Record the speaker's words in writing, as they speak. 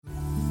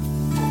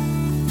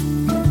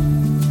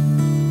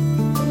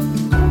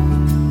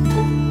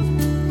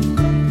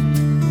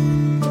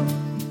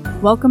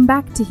Welcome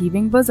back to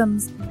Heaving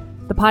Bosoms,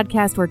 the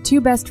podcast where two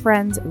best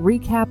friends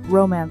recap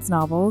romance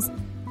novels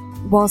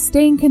while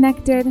staying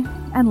connected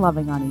and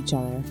loving on each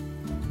other.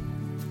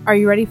 Are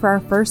you ready for our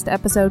first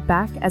episode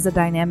back as a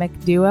dynamic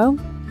duo?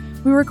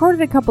 We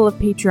recorded a couple of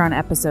Patreon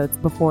episodes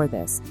before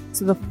this,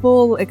 so the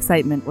full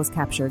excitement was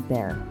captured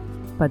there.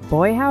 But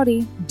boy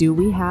howdy, do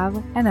we have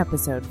an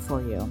episode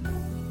for you.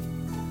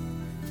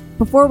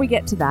 Before we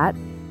get to that,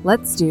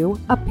 let's do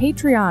a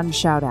Patreon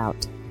shout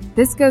out.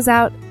 This goes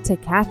out to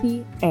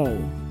Kathy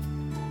A.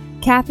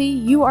 Kathy,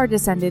 you are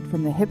descended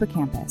from the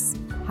hippocampus,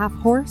 half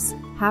horse,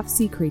 half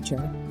sea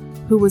creature,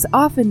 who was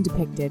often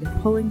depicted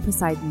pulling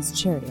Poseidon's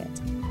chariot.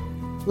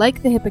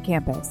 Like the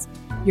hippocampus,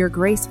 you're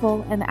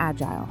graceful and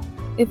agile,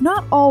 if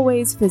not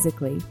always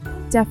physically,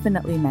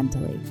 definitely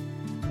mentally.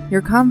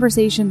 Your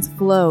conversations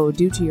flow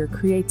due to your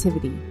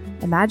creativity,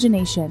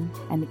 imagination,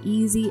 and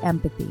easy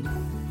empathy.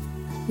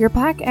 Your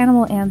pack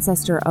animal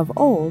ancestor of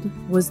old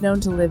was known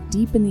to live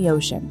deep in the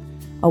ocean,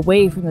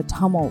 away from the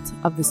tumult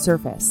of the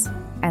surface,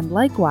 and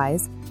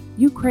likewise,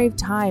 you crave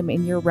time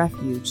in your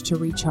refuge to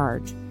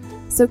recharge,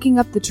 soaking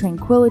up the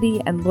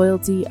tranquility and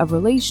loyalty of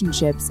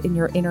relationships in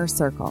your inner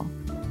circle.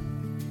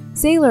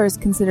 Sailors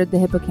considered the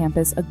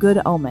hippocampus a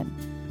good omen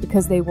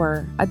because they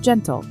were a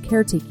gentle,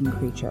 caretaking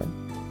creature.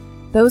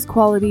 Those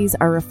qualities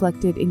are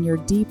reflected in your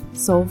deep,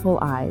 soulful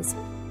eyes,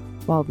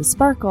 while the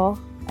sparkle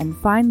and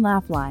fine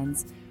laugh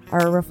lines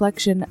are a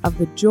reflection of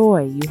the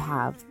joy you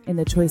have in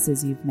the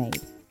choices you've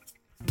made.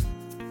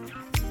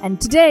 And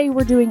today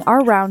we're doing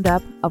our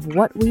roundup of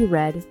what we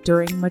read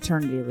during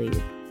maternity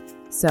leave.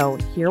 So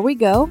here we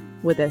go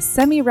with a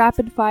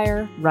semi-rapid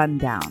fire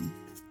rundown.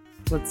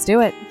 Let's do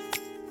it.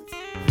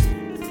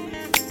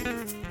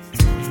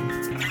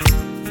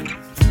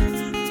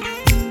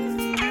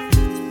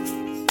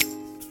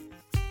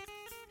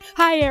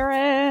 Hi,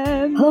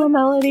 Erin. Hello,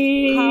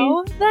 Melody.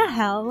 How the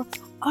hell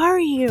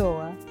are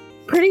you?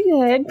 Pretty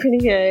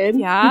good.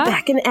 Yeah?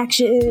 Back in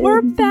action.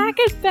 We're back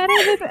and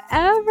better than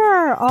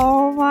ever.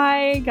 Oh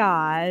my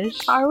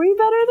gosh. Are we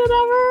better than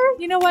ever?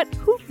 You know what?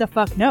 Who the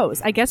fuck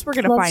knows? I guess we're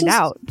going to find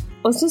out.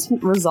 Let's just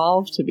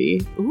resolve to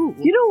be. Ooh.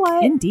 You know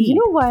what? Indeed.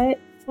 You know what?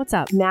 What's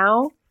up?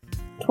 Now,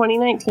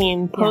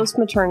 2019,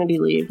 post-maternity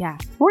leave. Yeah.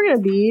 We're going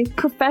to be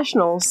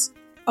professionals.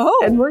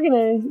 Oh. And we're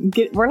going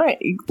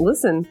to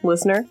listen,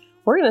 listener.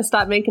 We're going to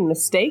stop making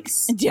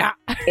mistakes. Yeah.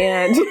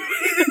 And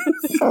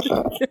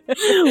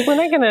we're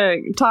not going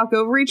to talk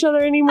over each other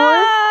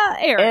anymore.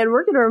 Erin. And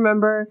we're going to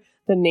remember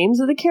the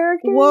names of the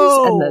characters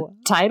and the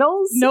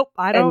titles. Nope,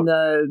 I don't. And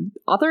the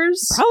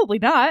authors. Probably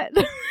not.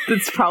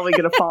 It's probably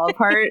going to fall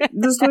apart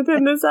just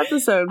within this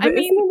episode. But isn't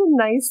it a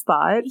nice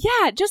thought?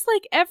 Yeah, just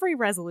like every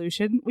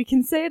resolution, we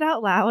can say it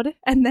out loud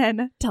and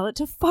then tell it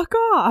to fuck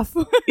off.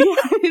 Yeah,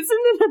 isn't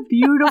it a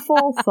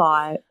beautiful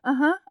thought?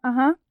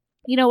 Uh-huh.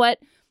 You know what?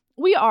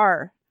 We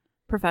are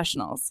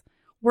professionals.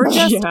 We're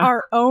just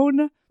our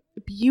own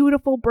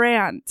beautiful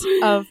brand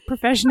of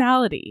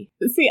professionality.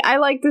 See, I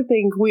like to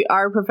think we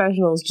are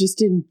professionals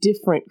just in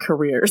different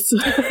careers.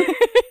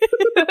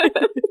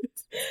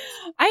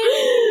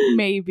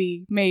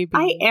 Maybe.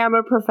 I am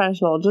a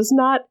professional, just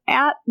not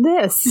at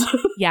this.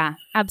 Yeah,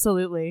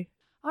 absolutely.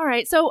 All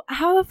right, so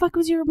how the fuck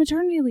was your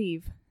maternity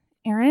leave,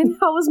 Erin?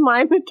 How was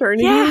my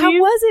maternity leave? Yeah, how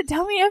was it?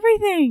 Tell me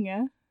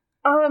everything.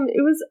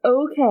 It was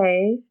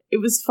okay. It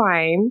was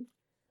fine.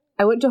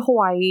 I went to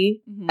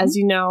Hawaii, as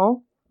you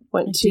know.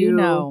 Went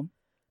to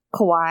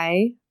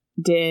Kauai,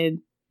 did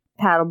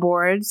paddle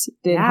boards,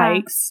 did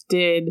hikes,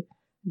 did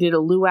a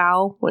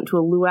luau, went to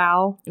a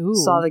luau,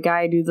 saw the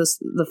guy do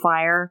the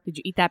fire. Did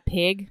you eat that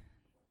pig?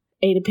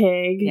 Ate a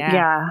pig,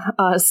 yeah.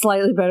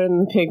 Slightly better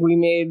than the pig we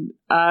made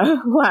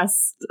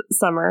last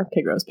summer.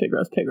 Pig roast.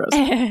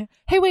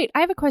 Hey, wait, I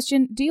have a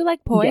question. Do you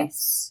like poi?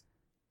 Yes.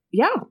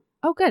 Yeah.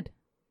 Oh, good.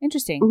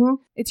 Interesting. Mm-hmm.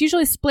 It's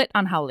usually split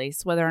on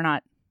Howleys, whether or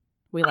not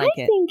we like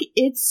it. I think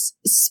it's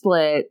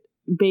split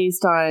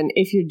based on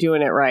if you're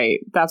doing it right.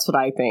 That's what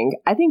I think.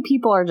 I think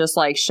people are just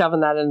like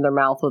shoving that in their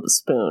mouth with a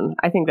spoon.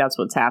 I think that's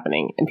what's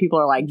happening. And people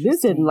are like,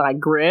 this isn't like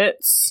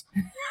grits.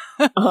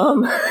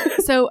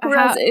 So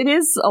it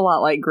is a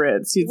lot like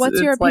grits.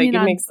 What's your opinion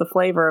on... It makes the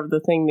flavor of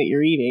the thing that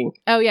you're eating.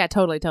 Oh, yeah,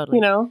 totally.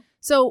 You know?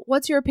 So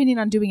what's your opinion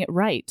on doing it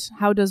right?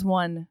 How does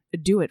one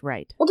do it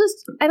right? Well,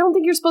 I don't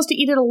think you're supposed to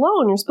eat it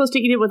alone. You're supposed to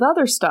eat it with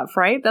other stuff,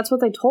 right? That's what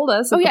they told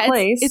us at the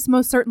place. It's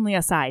most certainly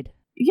a side.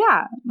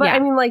 Yeah, but I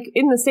mean, like,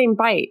 in the same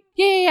bite.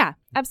 Yeah,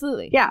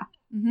 absolutely. Yeah.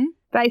 Mm-hmm.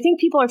 But I think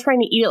people are trying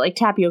to eat it like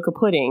tapioca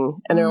pudding,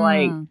 and they're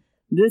like,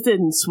 this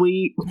isn't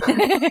sweet.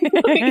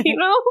 You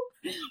know?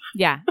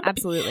 Yeah,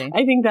 absolutely.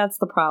 I think that's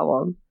the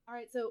problem. All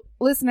right, so,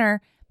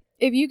 listener,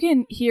 if you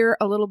can hear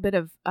a little bit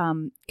of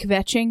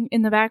kvetching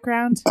in the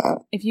background,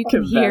 if you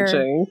can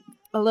hear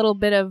a little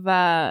bit of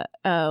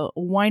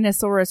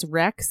Winosaurus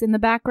Rex in the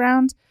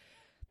background,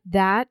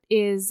 that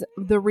is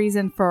the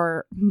reason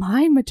for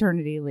my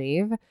maternity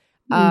leave.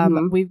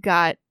 We've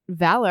got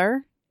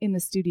Valor in the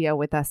studio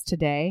with us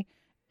today,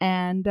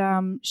 and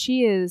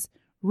she is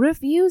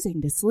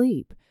refusing to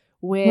sleep,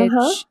 which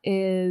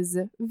is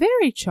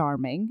very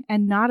charming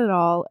and not at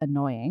all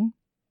annoying.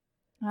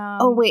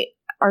 Oh, wait.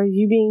 Are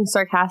you being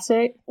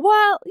sarcastic?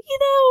 Well,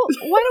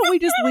 why don't we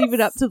just leave it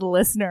up to the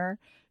listener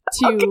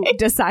to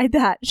decide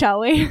that, shall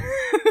we?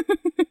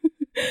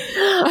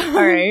 All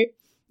right.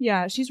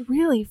 Yeah, she's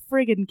really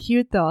friggin'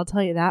 cute, though. I'll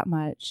tell you that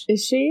much.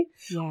 Is she?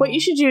 Yeah. What you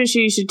should do is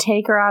you should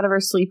take her out of her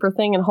sleeper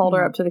thing and hold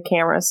her up to the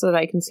camera so that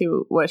I can see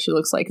what she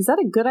looks like. Is that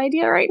a good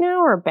idea right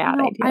now or a bad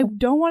idea? I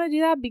don't want to do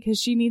that because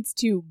she needs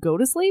to go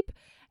to sleep.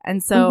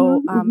 And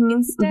so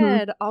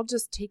instead, I'll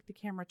just take the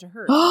camera to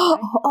her.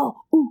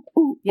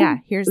 Yeah,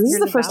 here's This is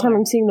the first time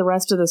I'm seeing the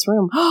rest of this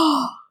room.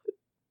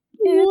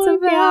 It's a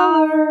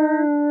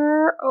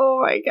Valor.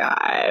 Oh my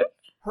God.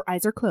 Her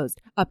eyes are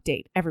closed.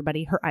 Update,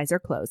 everybody. Her eyes are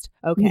closed.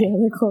 Okay. Yeah,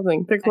 they're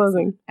closing. They're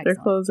closing. Excellent.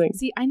 They're closing.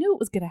 See, I knew it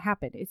was going to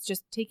happen. It's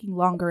just taking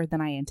longer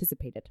than I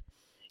anticipated.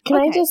 Can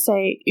I just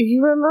say,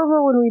 you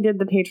remember when we did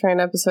the Patreon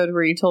episode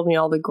where you told me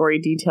all the gory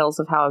details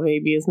of how a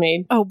baby is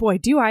made? Oh boy,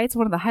 do I. It's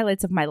one of the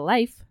highlights of my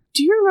life.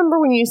 Do you remember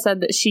when you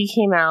said that she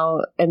came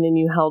out and then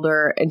you held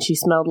her and she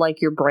smelled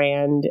like your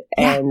brand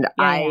and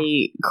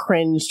I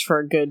cringed for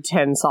a good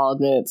 10 solid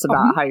minutes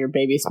about how your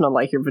baby smelled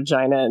like your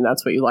vagina and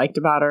that's what you liked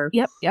about her?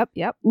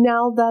 Yep.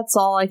 Now that's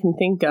all I can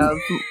think of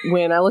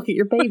when I look at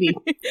your baby.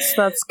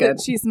 So that's good.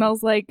 She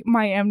smells like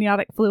my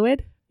amniotic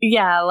fluid?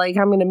 Yeah, like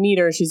I'm going to meet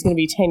her. She's going to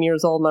be 10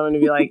 years old and I'm going to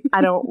be like,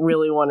 I don't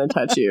really want to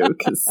touch you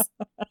because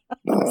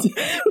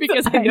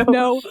I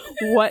know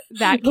what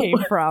that came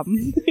from.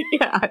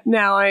 Yeah,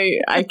 now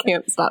I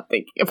can't stop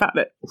thinking about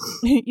it.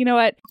 You know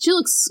what? She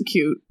looks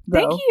cute, though.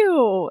 Thank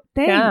you.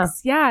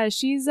 Thanks. Yeah,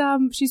 she's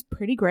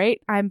pretty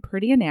great. I'm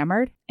pretty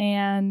enamored.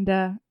 And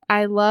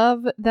I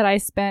love that I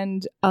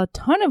spend a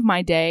ton of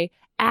my day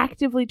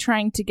actively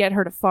trying to get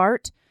her to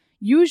fart,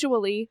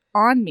 usually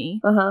on me.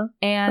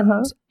 And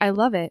I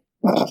love it.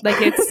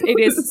 Like it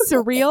is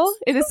surreal.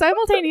 It is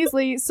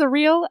simultaneously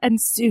surreal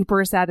and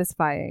super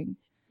satisfying.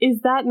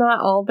 Is that not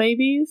all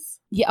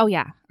babies? Yeah. Oh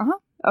yeah.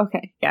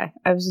 Okay. Yeah.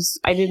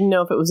 I didn't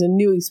know if it was a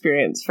new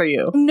experience for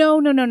you.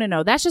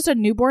 No. That's just a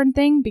newborn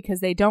thing because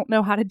they don't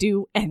know how to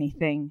do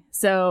anything.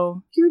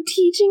 So you're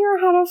teaching her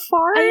how to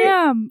fart? I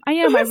am.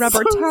 I rub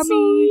her tummy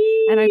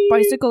sweet. And I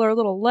bicycle her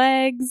little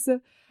legs.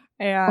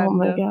 And oh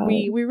my God.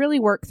 we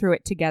really work through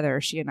it together.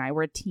 She and I,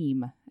 we're a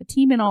team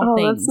in all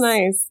things. Oh, that's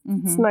nice.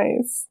 That's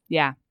nice.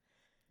 Yeah.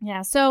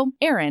 Yeah. So,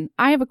 Erin,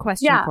 I have a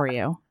question for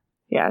you.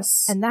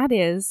 Yes. And that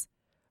is,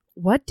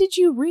 what did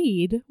you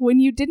read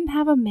when you didn't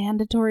have a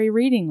mandatory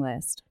reading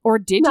list? Or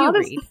did you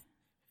read?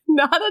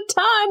 Not a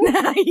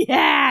ton.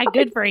 Yeah,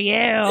 good for you.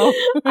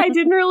 I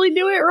didn't really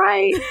do it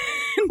right.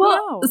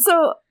 Well,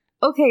 so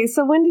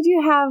when did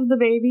you have the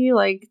baby?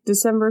 Like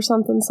December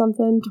something?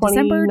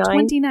 December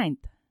 29th.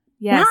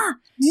 Yes.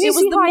 It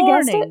was the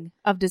morning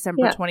of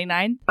December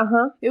 29th.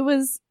 It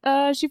was,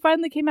 she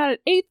finally came out at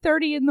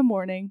 8:30 in the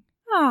morning.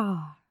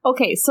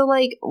 Okay, so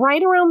like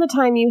right around the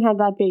time you had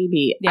that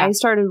baby, I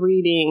started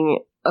reading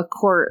A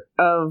Court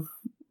of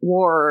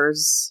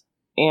Wars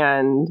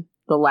and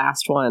the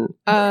last one.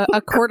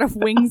 A Court of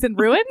Wings and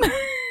Ruin?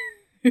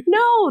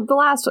 No, the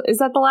last one. Is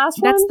that the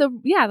last one? That's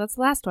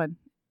the last one.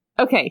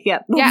 Okay, yeah.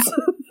 Yeah.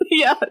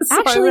 Yeah. So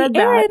actually,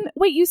 Erin,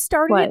 wait, you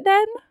started it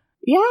then?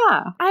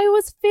 Yeah. I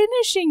was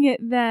finishing it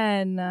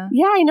then.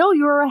 Yeah, I know.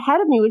 You were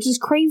ahead of me, which is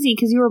crazy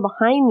because you were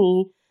behind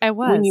me. I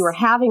was. When you were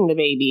having the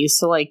baby.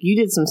 So, like, you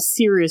did some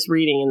serious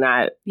reading in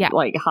that,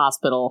 like,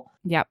 hospital.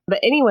 Yep. But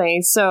anyway,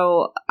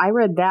 so I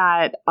read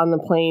that on the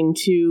plane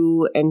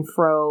to and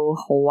fro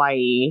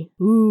Hawaii.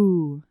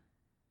 Ooh.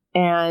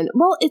 And,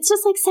 well, it's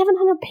just like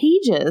 700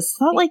 pages.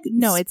 Not like...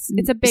 No, it's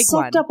a big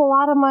one. Sucked up a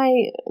lot of my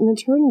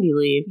maternity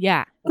leave.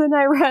 Yeah. Then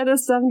I read a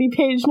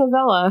 70-page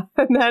novella,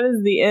 and that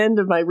is the end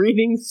of my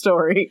reading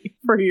story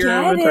for your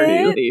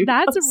maternity leave.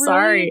 That's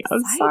really exciting.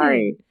 I'm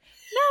sorry.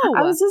 No.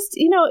 I was just,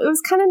 it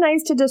was kind of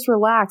nice to just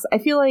relax. I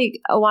feel like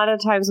a lot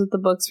of times with the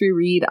books we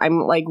read,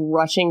 I'm like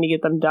rushing to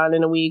get them done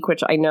in a week,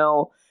 which I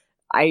know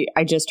I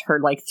just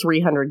heard like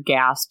 300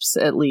 gasps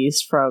at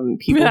least from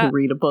people who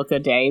read a book a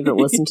day that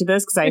listen to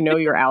this because I know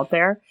you're out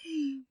there.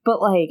 But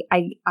like,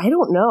 I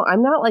don't know.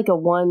 I'm not like a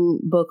 1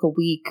 book a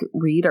week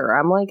reader.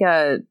 I'm like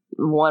a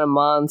 1 a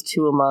month,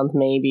 2 a month,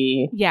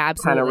 maybe. Yeah,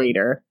 absolutely. Kind of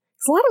reader.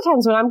 Because a lot of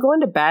times when I'm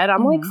going to bed,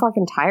 I'm like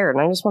fucking tired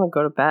and I just want to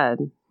go to bed.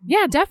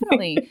 Yeah,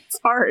 definitely. It's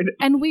hard.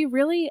 And we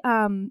really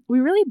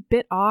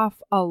bit off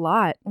a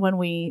lot when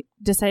we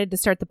decided to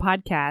start the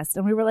podcast.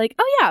 And we were like,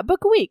 oh yeah, a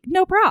book a week,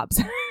 no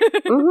probs.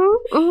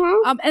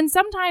 And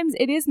sometimes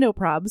it is no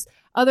probs.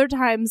 Other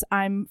times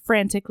I'm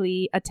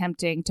frantically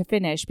attempting to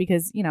finish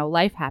because,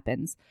 life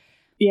happens.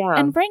 Yeah.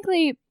 And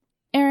frankly,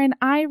 Erin,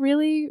 I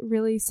really,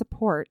 really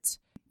support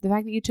the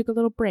fact that you took a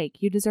little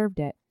break. You deserved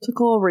it. Took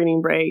a little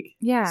reading break.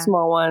 Yeah.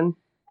 Small one.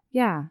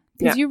 Yeah.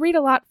 Because you read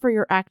a lot for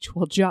your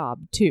actual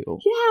job, too.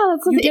 Yeah,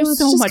 it was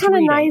so just kind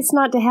of nice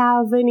not to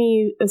have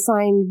any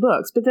assigned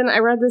books. But then I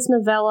read this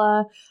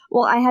novella.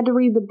 Well, I had to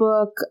read the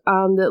book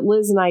that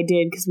Liz and I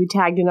did because we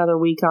tagged another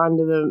week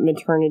onto the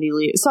maternity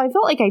leave. So I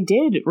felt like I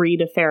did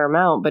read a fair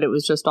amount, but it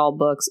was just all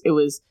books. It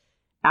was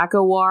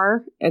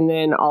Akawar and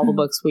then all the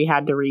books we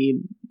had to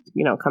read,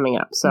 coming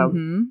up. So,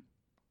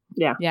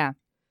 yeah. Yeah.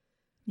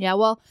 Yeah,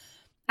 well,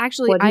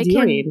 actually, what did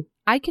you read?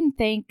 I can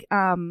thank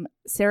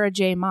Sarah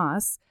J.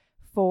 Maas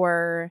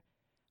for,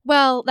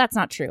 well, that's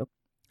not true.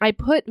 I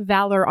put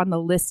Valor on the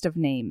list of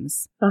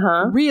names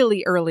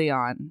really early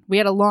on. We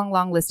had a long,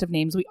 long list of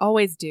names. We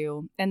always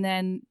do. And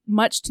then,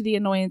 much to the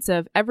annoyance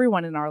of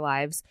everyone in our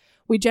lives,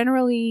 we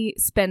generally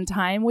spend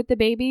time with the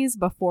babies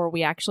before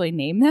we actually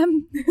name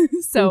them.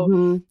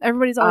 So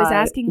everybody's always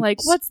asking, like,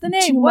 what's the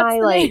name? What's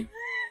the name?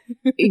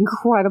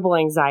 Incredible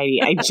anxiety.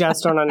 I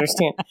just don't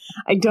understand.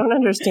 I don't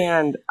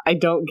understand. I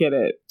don't get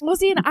it. Well,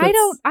 see, and I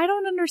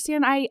don't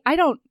understand. I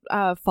don't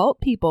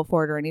fault people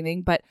for it or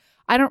anything, but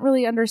I don't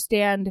really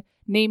understand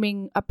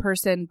naming a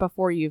person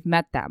before you've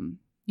met them.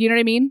 You know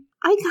what I mean?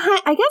 I guess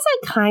I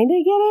kind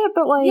of get it,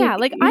 but like, yeah,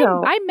 like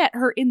I met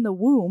her in the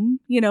womb,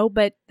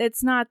 but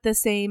it's not the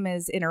same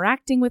as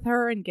interacting with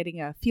her and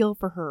getting a feel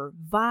for her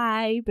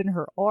vibe and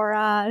her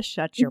aura.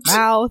 Shut your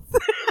mouth.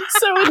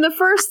 So in the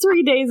first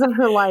 3 days of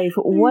her life,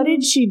 what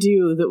did she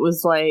do that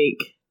was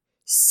like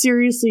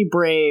seriously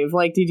brave?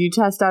 Like, did you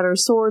test out her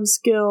sword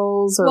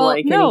skills or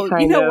any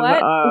kind of?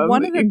 What?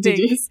 One of the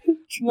things.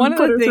 One of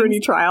the things. Through any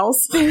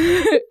trials?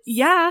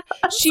 Yeah,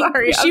 she went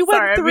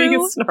through. I'm being a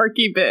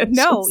snarky bitch.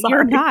 No,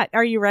 you're not.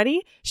 Are you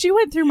ready? She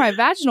went through my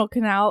vaginal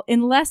canal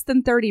in less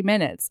than 30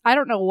 minutes. I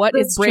don't know what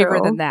is braver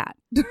than that.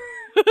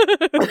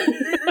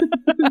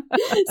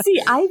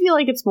 See, I feel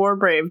like it's more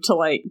brave to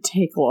like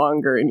take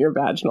longer in your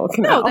vaginal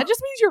canal. No, that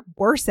just means you're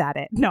worse at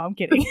it. No, I'm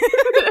kidding.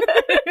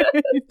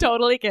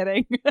 Totally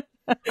kidding.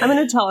 I'm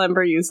going to tell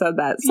Ember you said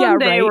that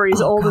someday where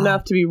he's old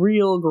enough to be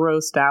real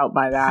grossed out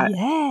by that.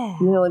 Yeah.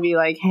 And he'll be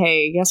like,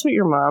 hey, guess what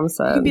your mom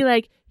said? He'd be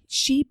like,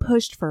 she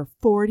pushed for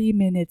 40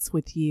 minutes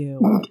with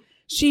you.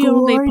 She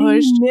only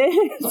pushed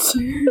minutes.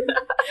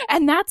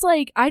 And that's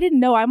like, I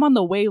didn't know. I'm on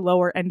the way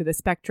lower end of the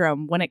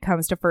spectrum when it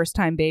comes to first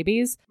time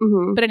babies.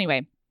 But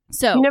anyway,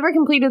 so you never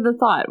completed the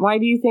thought. Why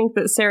do you think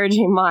that Sarah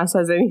J. Maas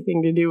has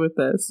anything to do with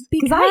this?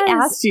 Because I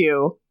asked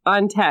you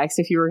on text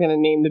if you were going to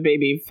name the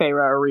baby Feyre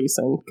or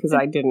Rhysand, because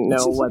I didn't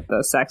know what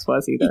the sex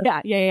was either.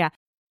 Yeah.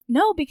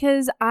 No,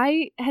 because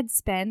I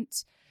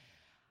spent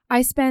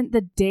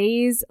the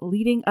days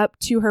leading up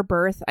to her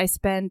birth. I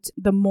spent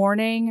the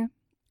morning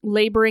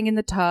laboring in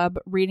the tub,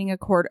 reading A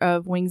Court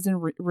of Wings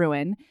and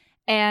Ruin.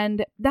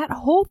 And that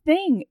whole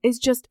thing is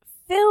just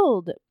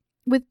filled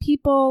with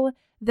people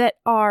that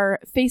are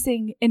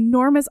facing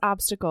enormous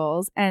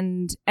obstacles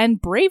and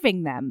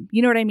braving them.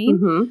 You know what I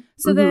mean?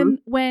 So then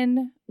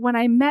when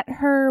I met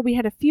her, we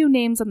had a few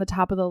names on the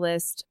top of the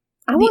list.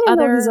 I want to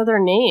know these other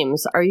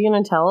names. Are you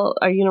going to tell?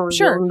 Are you going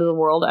to reveal them to the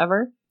world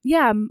ever?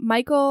 Yeah,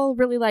 Michael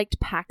really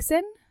liked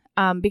Paxson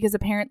because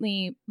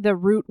apparently the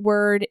root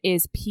word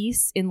is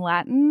peace in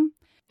Latin.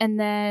 And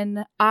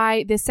then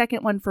the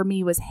second one for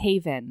me was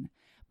Haven.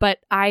 But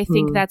I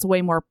think that's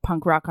way more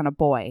punk rock on a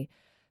boy.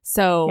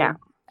 So yeah.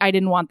 I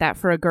didn't want that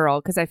for a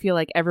girl because I feel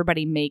like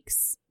everybody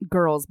makes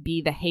girls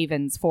be the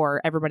havens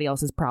for everybody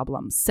else's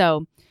problems.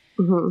 So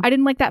I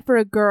didn't like that for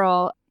a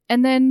girl.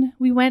 And then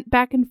we went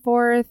back and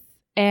forth.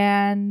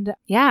 And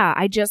yeah,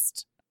 I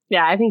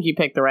think you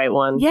picked the right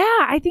one. Yeah,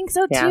 I think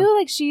so too.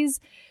 Like she's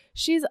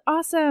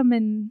awesome.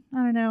 And I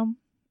don't know.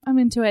 I'm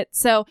into it.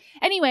 So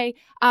anyway,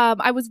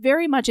 I was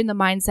very much in the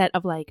mindset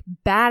of like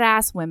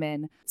badass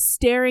women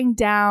staring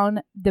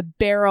down the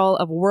barrel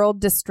of world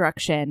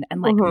destruction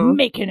and like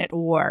making it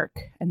work.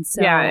 And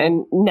so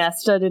and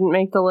Nesta didn't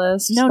make the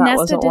list. No,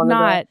 Nesta did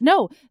not.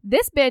 No,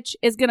 this bitch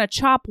is gonna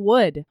chop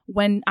wood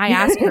when I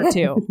ask her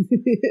to.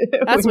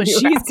 That's what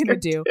she's gonna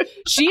do.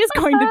 She is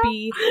going to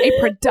be a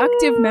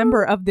productive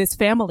member of this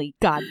family.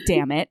 God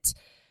damn it.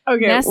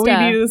 Okay, Nesta we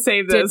need to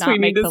save this. We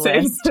need to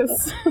save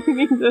this. We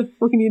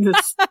need to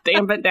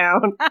stamp it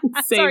down.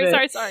 Sorry.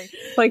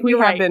 Like we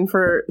have been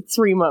for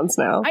 3 months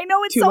now. I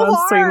know it's 2 so months,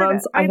 hard. 3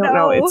 months. I don't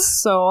know.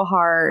 It's so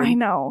hard. I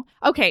know.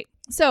 Okay,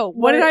 so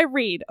what did I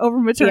read over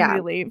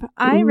maternity leave?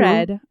 I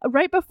read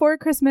right before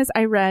Christmas.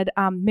 I read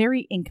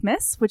Merry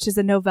Inkmas, which is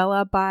a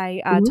novella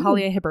by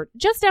Talia Hibbert.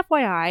 Just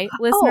FYI,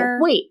 listener.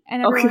 Oh, wait.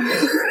 And everyone.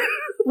 Okay.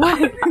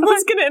 What? I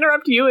was going to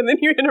interrupt you, and then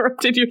you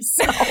interrupted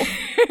yourself.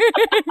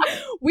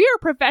 We are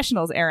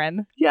professionals,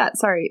 Erin. Yeah,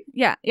 sorry.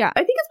 Yeah. I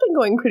think it's been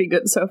going pretty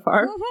good so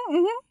far.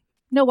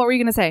 No, what were you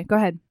going to say? Go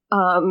ahead.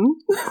 Oh,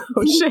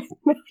 shit.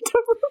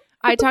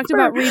 I talked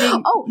about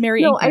reading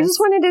Merry Inkmas. I just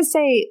wanted to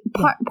say,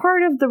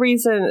 part of the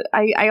reason,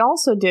 I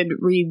also did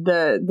read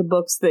the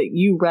books that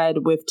you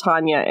read with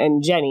Tanya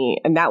and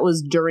Jenny, and that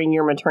was during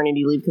your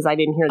maternity leave, because I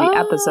didn't hear the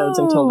episodes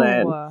until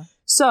then.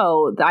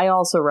 So I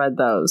also read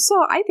those. So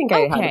I think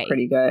I had it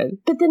pretty good.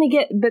 But then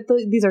again,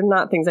 these are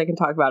not things I can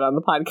talk about on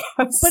the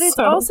podcast. But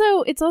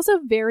it's also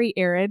very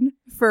Erin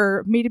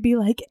for me to be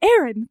like,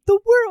 Erin, the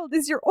world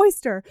is your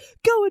oyster.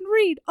 Go and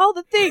read all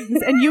the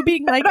things. And you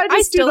being like,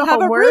 I still have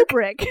homework. A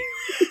rubric.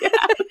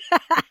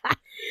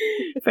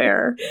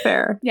 Fair.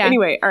 Yeah.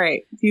 Anyway, all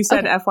right. You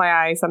said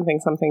FYI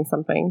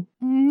something.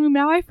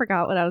 Now I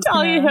forgot what I was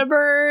Talia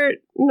Hibbert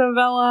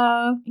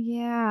novella.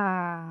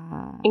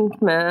 Yeah.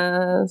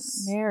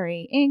 Inkmas.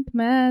 Merry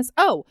Inkmas.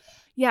 Oh,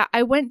 yeah.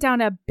 I went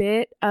down a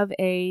bit of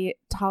a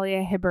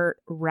Talia Hibbert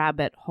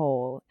rabbit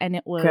hole, and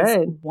it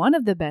was one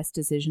of the best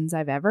decisions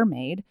I've ever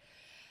made.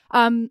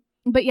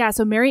 But yeah,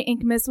 so Mary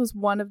Inkmas was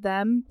one of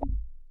them.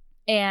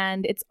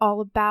 And it's all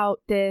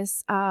about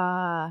this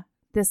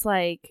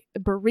like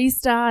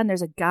barista, and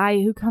there's a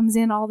guy who comes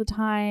in all the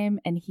time,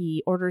 and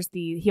he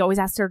always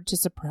asks her to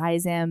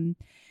surprise him.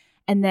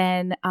 And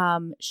then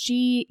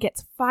she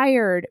gets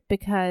fired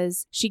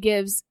because she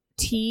gives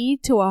tea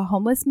to a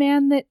homeless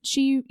man that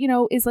she,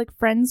 is like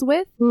friends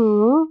with.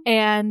 Mm-hmm.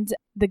 And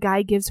the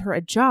guy gives her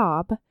a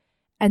job.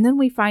 And then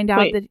we find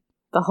out that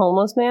the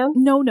homeless man?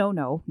 No. I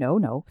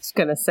was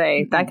going to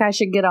say, that guy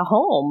should get a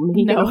home.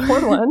 He can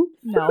afford one.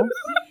 No.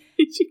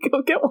 He should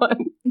go get one.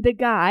 The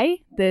guy,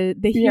 the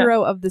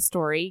hero of the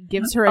story,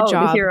 gives her a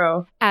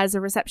job as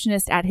a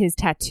receptionist at his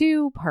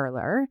tattoo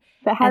parlor.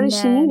 But how does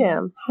she meet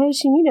him? How does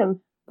she meet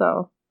him,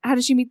 though? How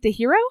does she meet the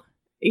hero?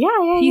 Yeah.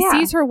 He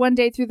sees her one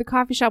day through the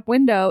coffee shop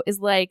window, is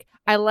like,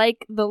 I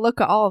like the look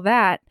of all of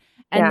that,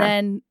 and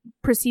then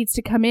proceeds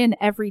to come in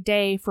every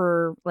day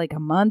for like a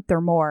month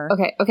or more.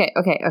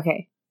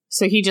 Okay.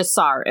 So he just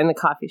saw her in the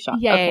coffee shop.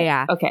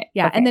 Yeah. Okay.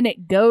 And then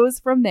it goes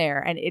from there,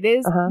 and it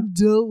is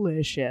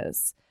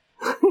delicious.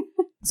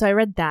 So I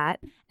read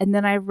that, and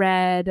then I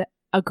read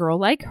A Girl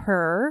Like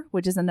Her,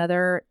 which is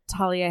another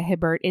Talia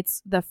Hibbert.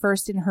 It's the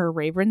first in her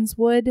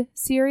Ravenswood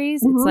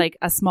series. Mm-hmm. It's like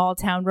a small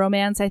town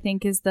romance, I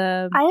think, is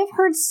the... I have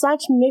heard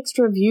such mixed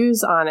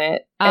reviews on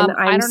it, and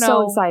I'm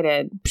so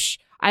excited.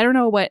 I don't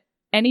know what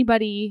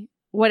anybody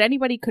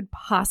could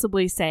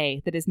possibly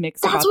say that is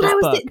mixed about this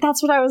book.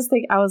 That's what I was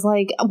thinking. I was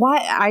like, why?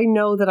 I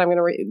know that I'm going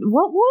to read.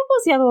 What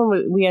was the other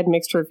one we had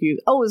mixed reviews?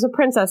 Oh, it was A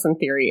Princess in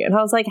Theory. And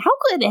I was like, how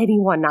could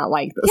anyone not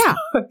like this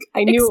book?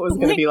 I knew it was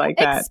going to be like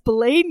that.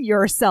 Explain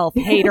yourself,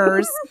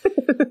 haters.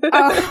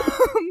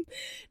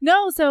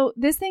 No, so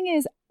this thing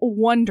is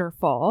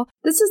wonderful.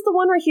 This is the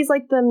one where he's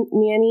like the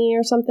nanny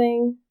or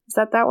something. Is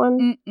that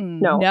one?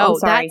 No,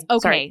 that's okay.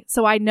 Sorry.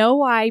 So I know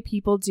why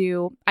people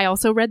do. I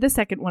also read the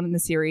second one in the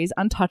series,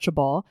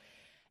 Untouchable,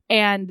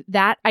 and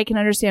that I can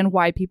understand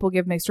why people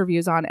give mixed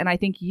reviews on, and I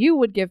think you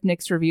would give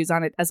mixed reviews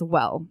on it as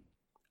well.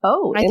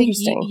 Oh,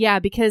 interesting.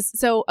 Because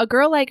so A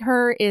Girl Like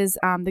Her is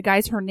the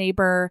guy's her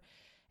neighbor,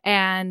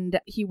 and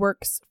he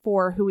works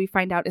for who we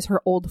find out is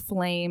her old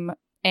flame,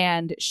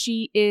 and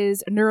she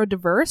is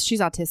neurodiverse.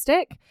 She's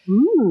autistic,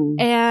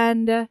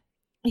 and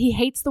he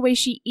hates the way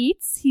she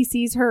eats. He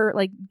sees her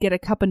like get a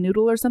cup of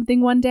noodle or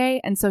something one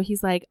day. And so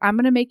he's like, I'm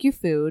going to make you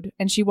food.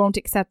 And she won't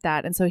accept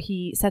that. And so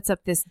he sets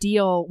up this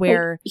deal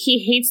where... Like,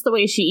 he hates the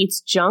way she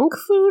eats junk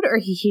food, or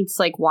he hates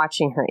like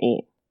watching her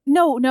eat?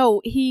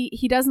 No.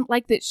 He doesn't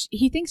like that.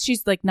 He thinks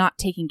she's like not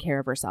taking care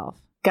of herself.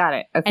 Got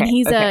it. Okay. And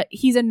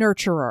he's a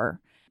nurturer.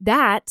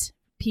 That,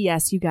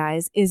 P.S., you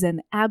guys, is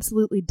an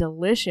absolutely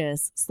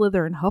delicious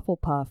Slytherin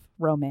Hufflepuff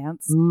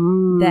romance.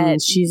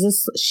 That she's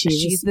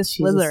the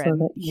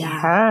Slytherin.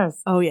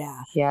 Yes. Oh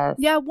yeah. Yes.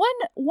 Yeah.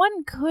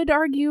 One could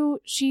argue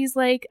she's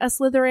like a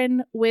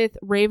Slytherin with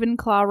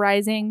Ravenclaw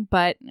rising,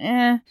 but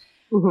I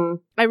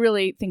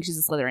really think she's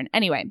a Slytherin.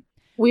 Anyway.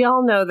 We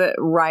all know that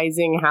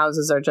rising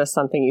houses are just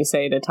something you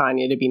say to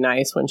Tanya to be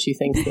nice when she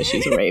thinks that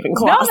she's a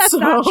Ravenclaw. No, that's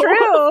not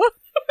true.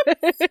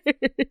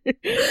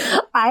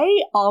 I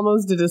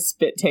almost did a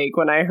spit take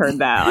when I heard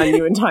that on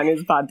you and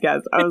Tanya's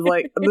podcast. I was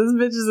like, this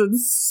bitch is in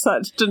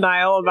such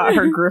denial about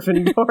her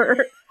Gryffindor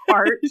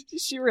part.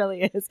 She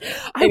really is.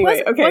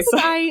 Anyway,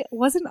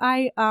 wasn't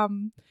I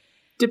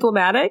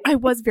diplomatic? I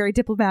was very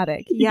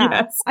diplomatic. Yeah.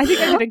 Yes. I think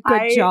I did a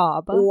good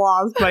job.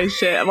 Lost my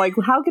shit. I'm like,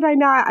 how could I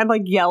not? I'm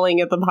like yelling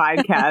at the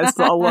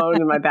podcast alone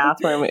in my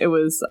bathroom. It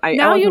was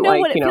now you know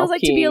what it feels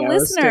like to be a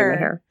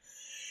listener.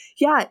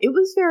 Yeah, it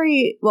was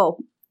very well.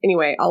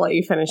 Anyway, I'll let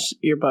you finish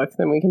your book,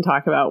 then we can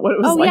talk about what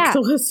it was to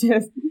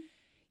listen.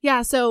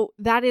 Yeah, so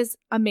that is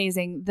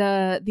amazing.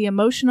 The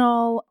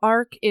emotional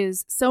arc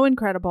is so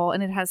incredible,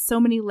 and it has so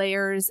many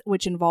layers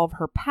which involve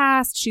her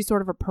past. She's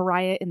sort of a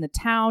pariah in the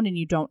town, and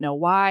you don't know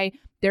why.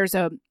 There's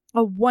a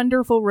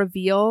wonderful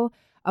reveal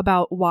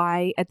about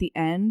why at the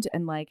end,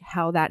 and like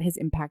how that has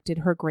impacted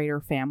her greater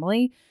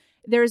family.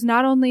 There's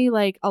not only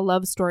like a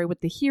love story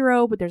with the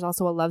hero, but there's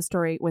also a love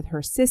story with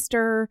her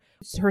sister.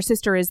 Her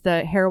sister is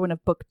the heroine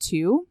of book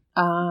 2.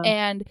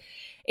 And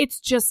it's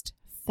just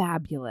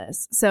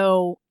fabulous.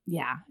 So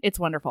yeah, it's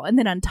wonderful. And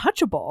then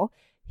Untouchable,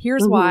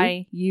 here's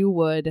why you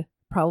would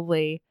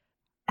probably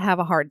have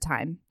a hard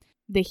time.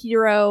 The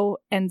hero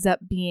ends up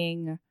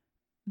being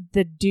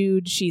the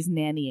dude she's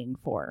nannying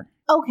for.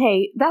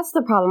 Okay, that's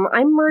the problem.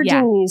 I'm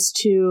merging these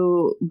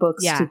two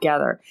books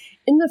together.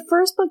 In the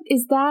first book,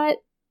 is that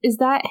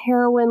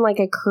heroine like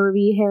a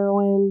curvy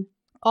heroine?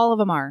 All of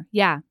them are,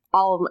 yeah.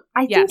 All of them.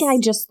 I think I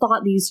just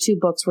thought these two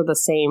books were the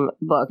same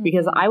book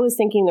because I was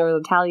thinking there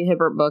was a Talia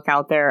Hibbert book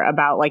out there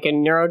about like a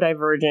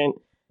neurodivergent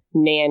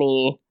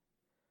nanny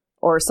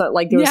or so,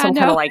 like there was some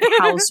kind of like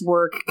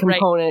housework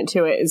component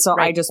to it. So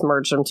I just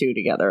merged them two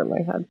together in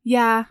my head.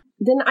 Yeah.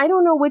 Then I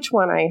don't know which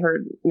one I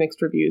heard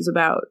mixed reviews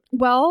about.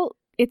 Well,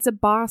 it's a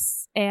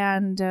boss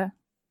and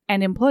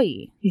an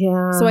employee.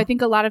 Yeah. So I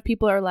think a lot of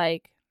people are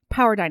like,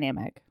 power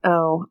dynamic.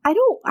 Oh, I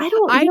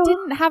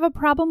didn't have a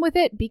problem with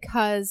it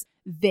because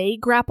they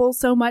grapple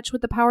so much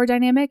with the power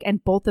dynamic,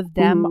 and both of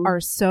them are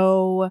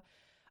so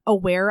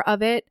aware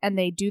of it and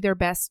they do their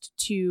best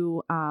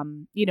to,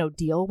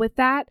 deal with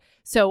that.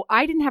 So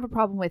I didn't have a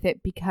problem with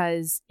it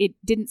because it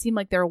didn't seem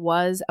like there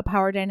was a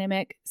power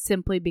dynamic,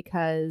 simply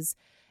because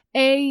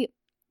they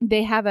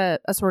have a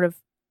sort of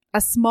a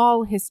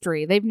small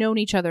history. They've known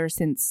each other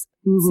since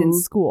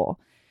school.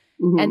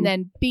 Mm-hmm. And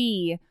then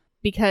B,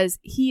 because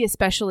he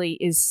especially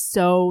is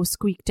so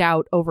squeaked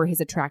out over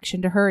his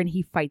attraction to her and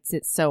he fights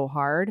it so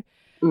hard.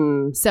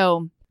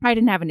 So I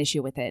didn't have an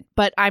issue with it,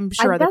 but I'm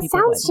sure other people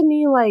would. That sounds to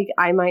me like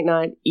I might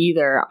not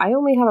either. I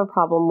only have a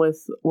problem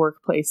with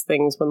workplace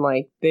things when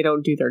like they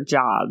don't do their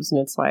jobs,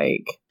 and it's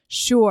like,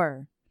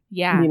 sure,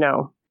 yeah,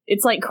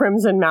 it's like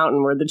Crimson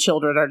Mountain where the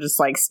children are just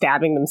like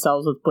stabbing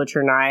themselves with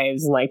butcher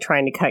knives and like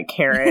trying to cut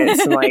carrots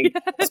and like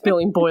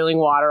spilling boiling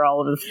water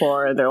all over the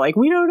floor. They're like,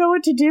 we don't know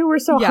what to do. We're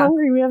so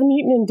hungry. We haven't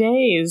eaten in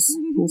days.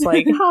 And it's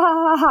like,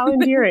 how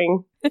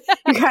endearing.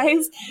 You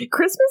guys,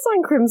 Christmas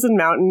on Crimson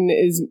Mountain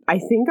is, I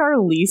think, our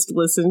least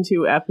listened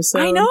to episode.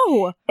 I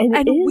know. And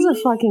it is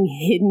a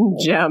fucking hidden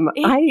gem.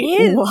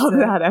 I love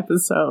that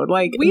episode.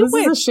 Like, this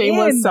is a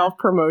shameless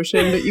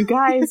self-promotion, but you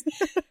guys,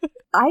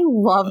 I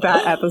love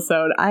that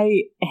episode.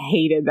 I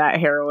hated that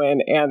heroine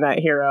and that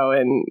hero,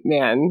 and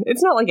man,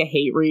 it's not like a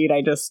hate read.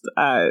 I just,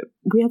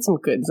 we had some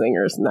good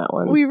singers in that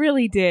one. We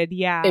really did,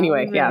 yeah.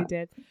 Anyway, we really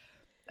did.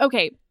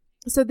 Okay,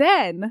 so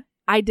then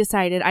I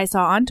decided, I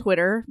saw on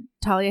Twitter,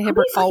 Talia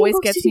Hibbert always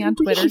gets me on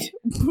Twitter.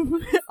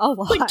 A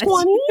lot. Like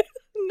 20?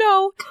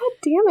 No. God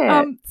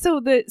damn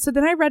it. So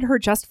then I read her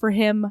Just for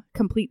Him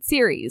complete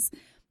series.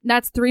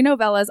 That's 3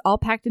 novellas all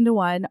packed into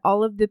one.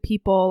 All of the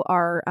people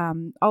are,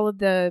 all of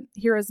the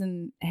heroes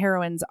and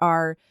heroines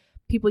are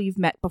people you've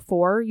met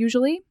before,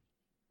 usually.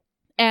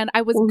 And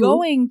I was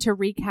going to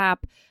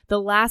recap the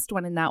last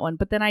one in that one,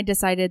 but then I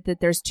decided that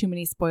there's too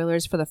many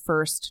spoilers for the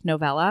first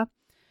novella.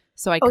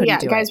 So I couldn't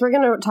do guys, it. we're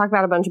going to talk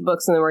about a bunch of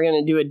books and then we're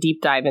going to do a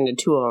deep dive into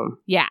 2 of them.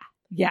 Yeah.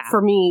 Yeah. For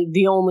me,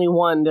 the only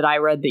one that I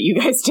read that you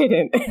guys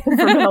didn't.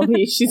 For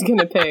Melody, she's going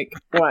to pick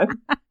one.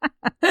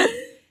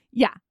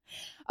 Yeah.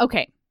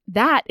 Okay.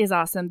 That is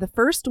awesome. The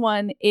first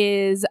one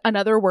is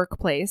another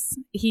workplace.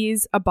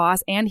 He's a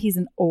boss and he's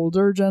an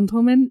older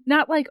gentleman.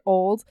 Not like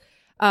old.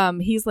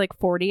 He's like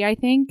 40, I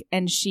think.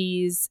 And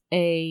she's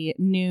a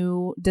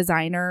new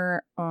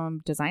designer.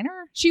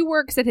 She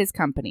works at his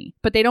company,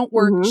 but they don't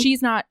work.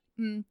 He's not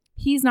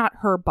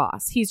her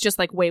boss. He's just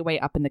like way, way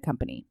up in the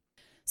company.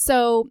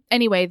 So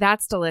anyway,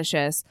 that's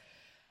delicious.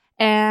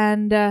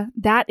 And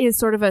that is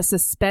sort of a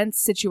suspense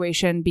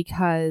situation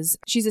because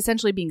she's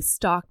essentially being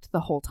stalked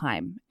the whole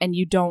time and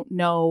you don't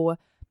know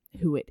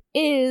who it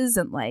is.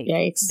 And like,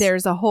 yikes.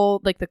 There's a whole,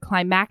 like the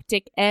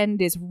climactic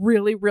end is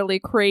really, really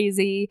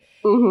crazy.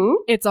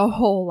 It's a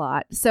whole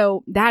lot.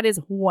 So that is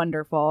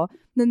wonderful. And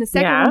then the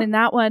second one in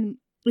that one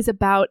is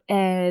about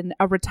a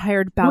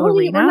retired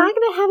ballerina. We're not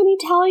going to have any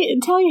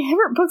Talia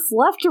Hibbert books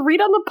left to read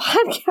on the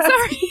podcast.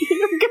 Sorry.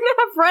 You're going to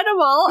have read them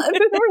all, and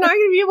then we're not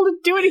going to be able to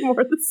do anymore.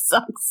 This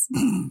sucks.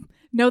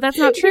 No, that's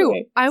not true.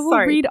 Anyway, I will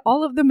read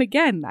all of them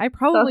again. I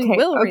probably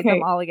will read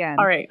them all again.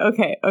 All right.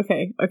 Okay,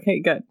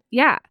 good.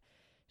 Yeah.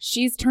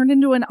 She's turned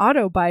into an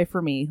auto buy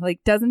for me.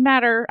 Like, doesn't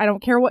matter. I don't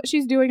care what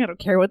she's doing. I don't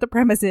care what the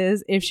premise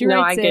is. If she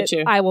writes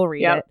I will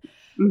read it.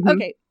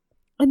 Okay.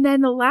 And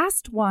then the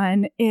last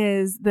one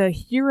is the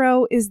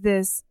hero he's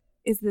this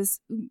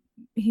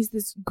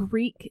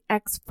Greek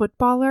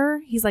ex-footballer.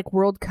 He's like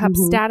World Cup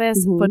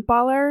status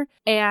footballer.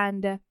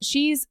 And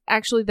she's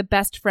actually the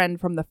best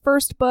friend from the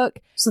first book.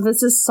 So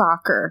this is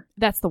soccer.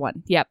 That's the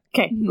one. Yep.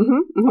 Okay.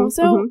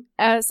 Also,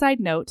 a side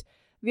note,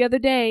 the other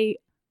day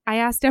I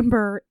asked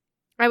Ember,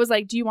 I was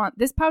like, do you want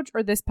this pouch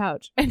or this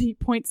pouch? And he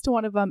points to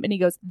one of them and he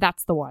goes,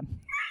 that's the one.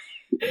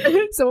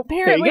 So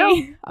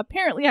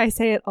apparently I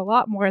say it a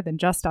lot more than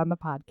just on the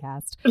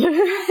podcast.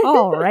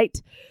 All right.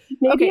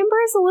 Maybe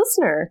Ember is a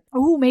listener.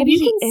 Oh, maybe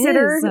Have you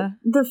considered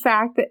the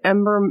fact that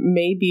Ember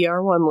may be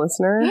our one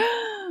listener?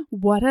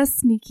 What a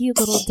sneaky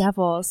little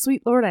devil.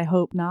 Sweet Lord, I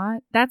hope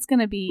not. That's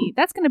gonna be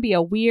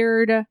a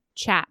weird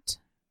chat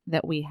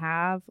that we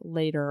have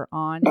later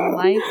on in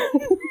life.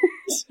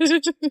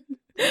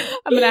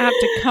 I'm going to have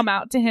to come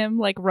out to him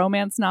like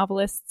romance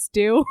novelists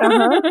do.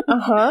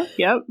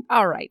 Yep.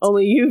 All right.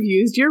 Only you've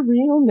used your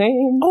real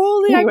name.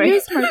 I've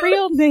used my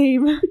real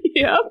name.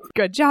 Yep.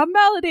 Good job,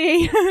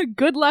 Melody.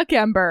 Good luck,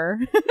 Ember.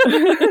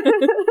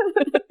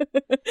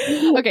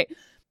 Okay.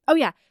 Oh,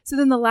 yeah. So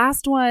then the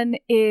last one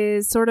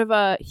is sort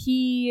of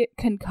he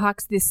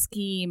concocts this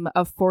scheme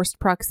of forced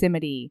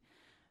proximity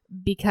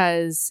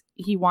because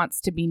he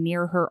wants to be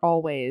near her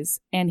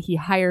always, and he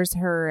hires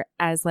her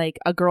as like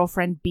a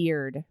girlfriend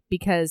beard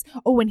because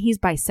when he's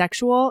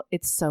bisexual,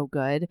 it's so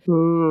good.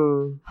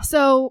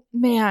 So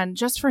man,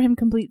 Just for Him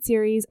complete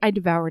series, I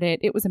devoured it.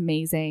 It was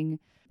amazing.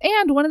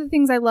 And one of the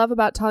things I love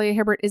about Talia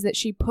Hibbert is that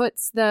she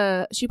puts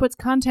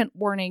content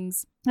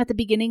warnings at the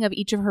beginning of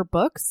each of her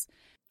books.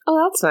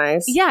 Oh, that's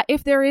nice. Yeah,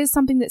 if there is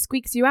something that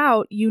squeaks you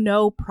out,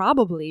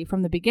 probably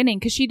from the beginning,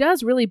 because she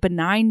does really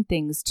benign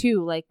things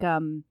too, like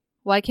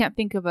well, I can't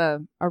think of a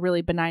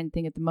really benign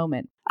thing at the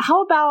moment.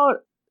 How about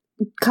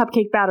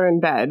cupcake batter in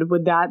bed?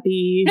 Would that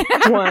be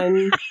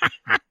one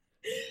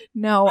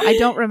No, I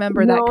don't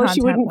remember that content. No,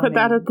 she wouldn't put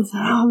that at the...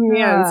 Oh,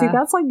 man. See,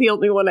 that's like the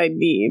only one I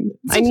need.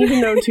 I need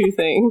to know two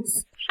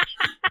things.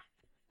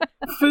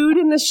 Food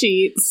in the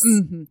sheets.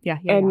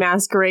 Mm-hmm. And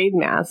masquerade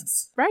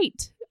masks.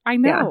 Right. I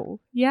know.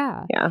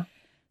 Yeah. Yeah.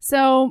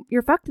 So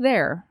you're fucked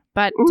there.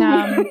 But...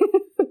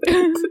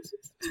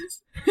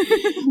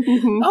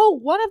 Oh,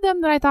 one of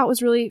them that I thought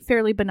was really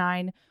fairly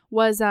benign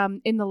was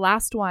in the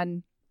last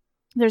one,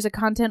 there's a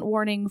content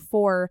warning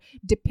for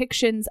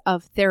depictions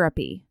of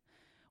therapy,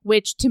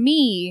 which to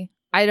me,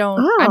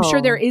 I'm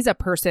sure there is a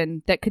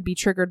person that could be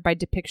triggered by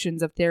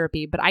depictions of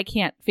therapy, but I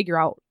can't figure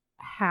out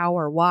how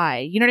or why.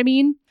 You know what I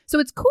mean? So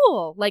it's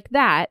cool like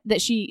that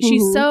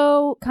she's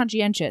so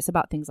conscientious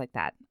about things like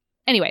that.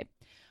 Anyway,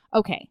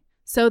 okay.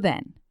 So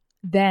then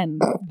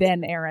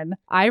Aaron,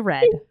 I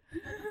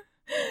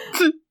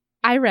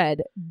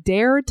read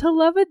Dare to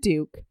Love a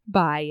Duke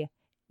by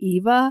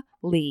Eva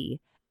Lee.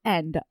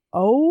 And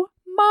oh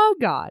my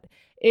God,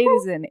 it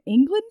is an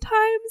England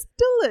Times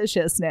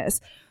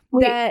deliciousness.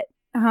 Wait,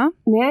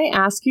 may I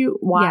ask you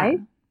why? Yeah.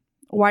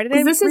 Why did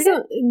I read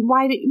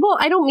it? Well,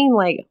 I don't mean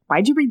like,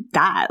 why'd you read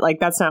that?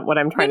 Like, that's not what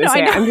I'm trying to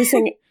say. I'm just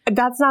saying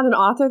that's not an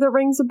author that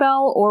rings a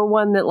bell or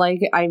one that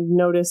like I've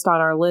noticed on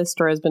our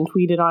list or has been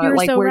tweeted on it.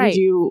 Like, so where right. did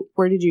you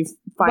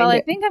find it? Well,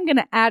 I think I'm going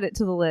to add it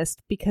to the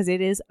list because it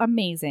is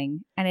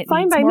amazing and it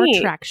Fine needs by more me.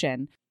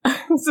 Traction. I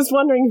was just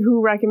wondering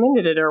who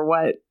recommended it or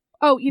what.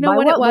 Oh, you know By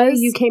what it was? Way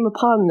you came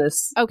upon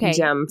this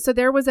gem. So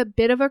there was a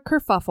bit of a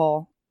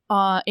kerfuffle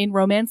in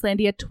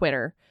Romancelandia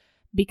Twitter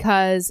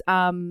because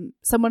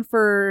someone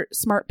for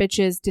Smart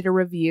Bitches did a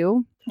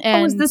review.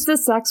 And is this the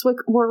sex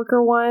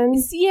worker one?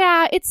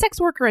 Yeah, it's sex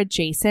worker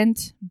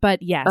adjacent,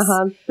 but yes.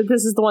 But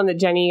this is the one that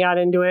Jenny got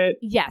into it?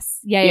 Yes.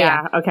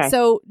 Yeah. Okay.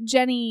 So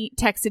Jenny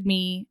texted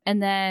me,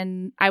 and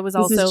then I was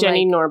This is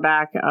Jenny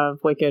Norback of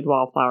Wicked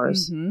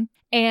Wallflowers. Mm-hmm.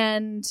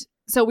 And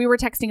so we were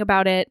texting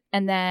about it,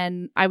 and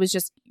then I was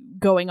just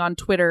going on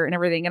Twitter and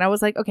everything, and I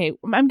was like, okay,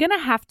 I'm going to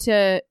have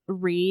to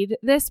read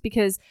this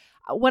because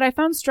what I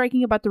found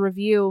striking about the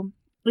review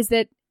is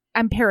that,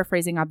 I'm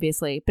paraphrasing,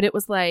 obviously, but it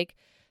was like,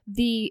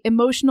 the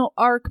emotional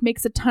arc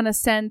makes a ton of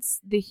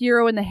sense. The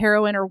hero and the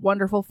heroine are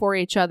wonderful for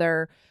each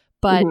other,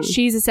 but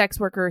she's a sex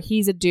worker,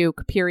 he's a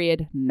duke,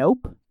 period.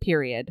 Nope,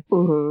 period.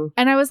 And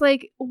I was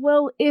like,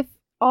 well, if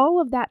all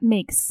of that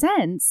makes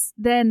sense,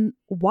 then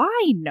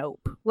why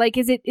nope? Like,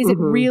 is it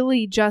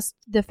really just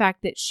the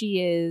fact that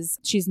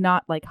she's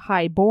not like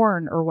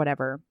highborn or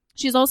whatever?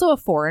 She's also a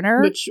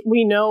foreigner. Which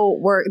we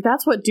know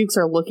that's what dukes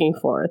are looking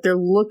for. They're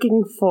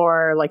looking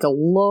for like a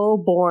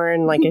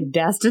low-born, like a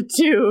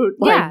destitute,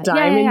 like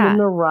diamond in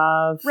the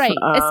rough. Right.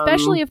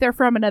 Especially if they're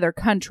from another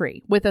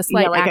country with a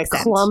slight like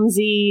accent. A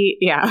clumsy,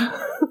 yes,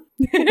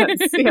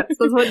 that's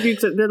what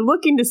dukes are. They're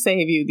looking to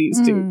save you, these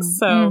dukes.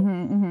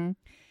 So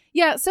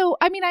yeah, so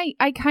I mean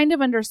I kind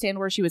of understand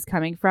where she was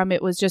coming from.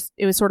 It was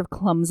sort of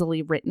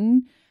clumsily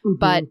written.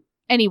 But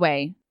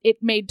anyway, it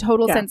made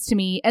total sense to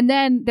me. And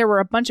then there were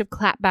a bunch of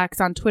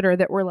clapbacks on Twitter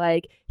that were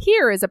like,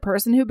 here is a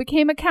person who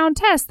became a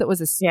countess that was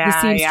the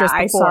seamstress before.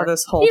 I saw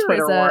this whole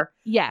Twitter war.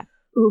 Yeah.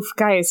 Oof,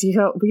 guys, we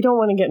don't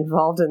want to get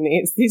involved in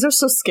these. These are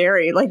so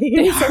scary. Like, they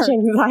give me such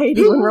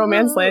anxiety when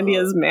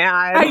Romancelandia is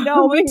mad. I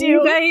know, me too.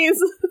 You guys,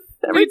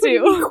 everybody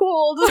be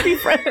cool. Just be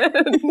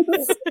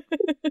friends.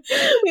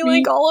 We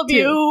like all of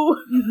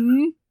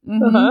you.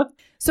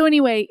 So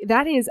anyway,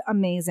 that is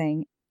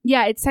amazing.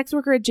 Yeah, it's sex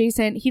worker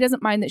adjacent. He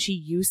doesn't mind that she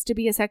used to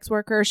be a sex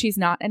worker. She's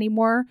not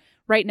anymore.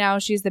 Right now,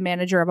 she's the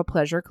manager of a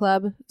pleasure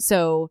club.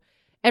 So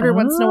every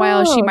once in a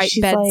while, she might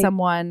bed like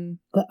someone.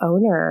 The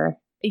owner.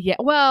 Yeah,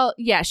 well,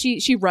 yeah,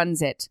 she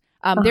runs it.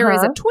 There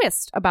is a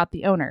twist about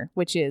the owner,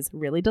 which is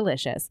really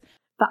delicious.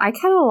 But I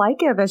kind of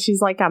like it that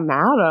she's like a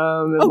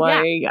madam. And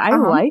I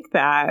like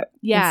that.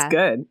 Yeah. It's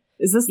good.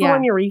 Is this the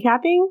one you're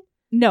recapping?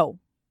 No.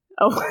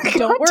 Oh,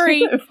 don't worry.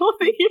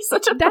 You're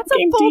such a That's a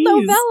full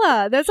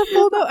novella. That's a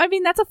full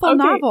that's a full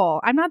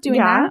novel. I'm not doing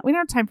that. We don't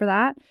have time for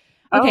that.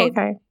 Okay.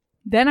 Okay.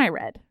 Then I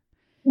read.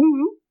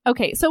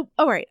 Okay, so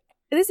all right.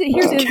 Here's the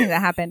other thing that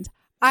happened.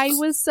 I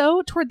was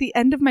toward the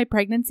end of my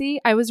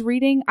pregnancy, I was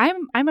reading.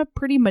 I'm a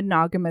pretty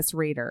monogamous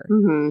reader.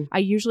 I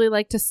usually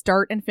like to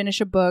start and finish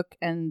a book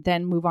and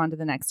then move on to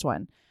the next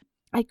one.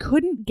 I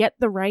couldn't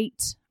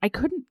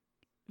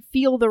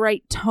feel the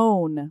right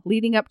tone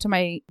leading up to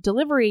my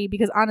delivery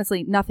because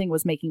honestly, nothing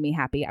was making me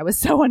happy. I was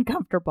so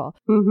uncomfortable.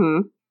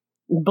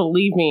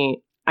 Believe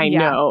me, I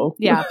know.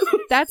 Yeah.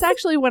 That's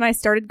actually when I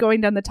started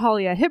going down the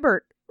Talia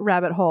Hibbert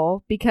rabbit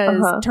hole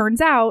because turns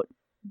out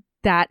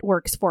that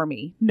works for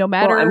me. No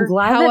matter I'm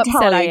glad how that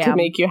upset I am. could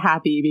make you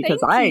happy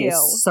because I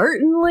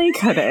certainly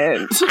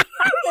couldn't.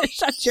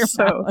 Shut your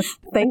mouth.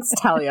 Thanks,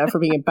 Talia, for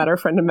being a better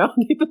friend of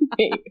Melanie than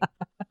me.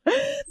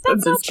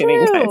 That's not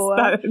kidding, true.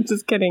 Guys. I'm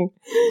just kidding.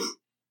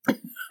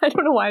 I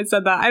don't know why I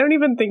said that. I don't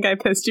even think I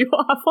pissed you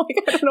off.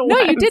 Like, I don't know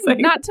why. No, you didn't.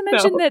 Not to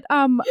mention that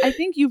I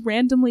think you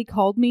randomly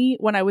called me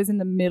when I was in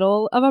the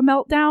middle of a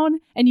meltdown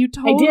and you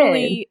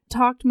totally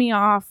talked me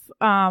off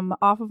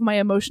of my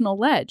emotional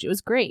ledge. It was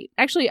great.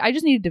 Actually, I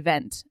just needed to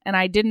vent and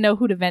I didn't know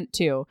who to vent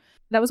to.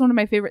 That was one of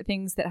my favorite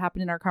things that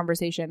happened in our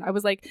conversation. I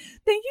was like,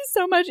 thank you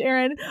so much,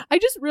 Erin. I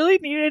just really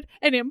needed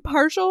an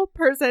impartial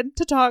person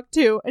to talk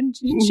to. And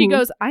she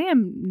goes, I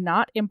am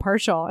not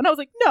impartial. And I was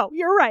like, no,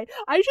 you're right.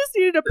 I just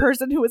needed a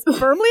person who was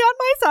firmly on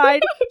my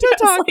side to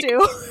talk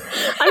to.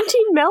 I'm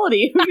Team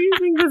Melody. Who do you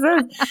think this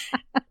is?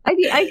 I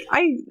mean,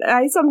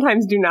 I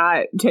sometimes do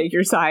not take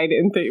your side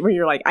and when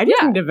you're like, I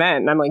just need to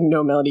vent. And I'm like,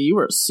 no, Melody, you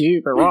were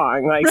super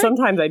wrong. Like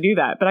sometimes I do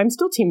that, but I'm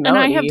still Team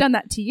Melody. And I have done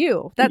that to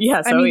you. That's,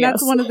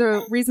 that's one of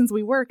the reasons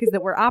we work is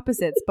that we're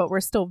opposites, but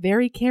we're still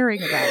very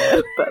caring about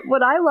it. But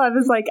what I love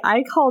is like,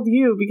 I called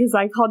you because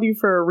I called you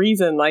for a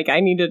reason. Like I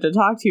needed to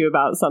talk to you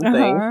about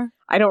something.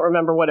 I don't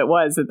remember what it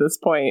was at this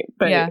point,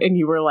 but and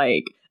you were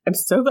like, I'm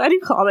so glad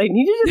you called. I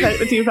needed to vent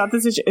with you about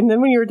this issue. And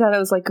then when you were done, I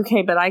was like,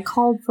 okay, but I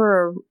called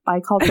for a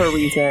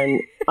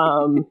reason.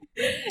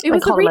 It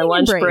was I called my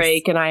lunch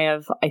break, and I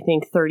have, I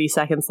think, 30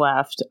 seconds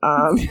left.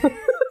 Oh,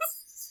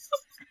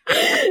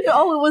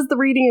 it was the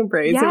reading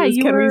embrace. Yeah, and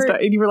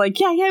you were like,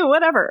 yeah,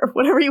 whatever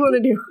you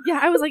want to do. Yeah,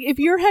 I was like, if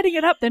you're heading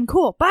it up, then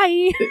cool.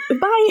 Bye.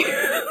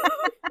 Bye.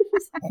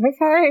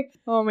 Okay.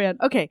 Oh man.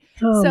 Okay.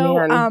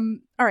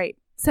 Man. All right.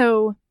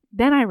 So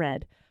then I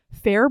read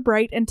Fair,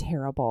 Bright, and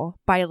Terrible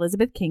by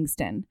Elizabeth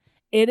Kingston.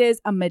 It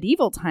is a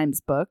medieval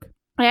times book.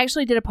 I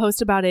actually did a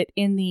post about it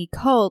in the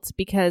cult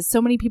because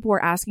so many people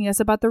were asking us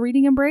about the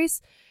reading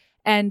embrace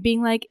and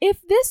being like,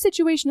 if this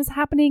situation is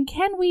happening,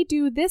 can we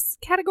do this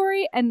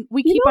category? And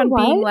we keep on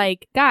being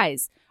like,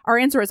 guys, our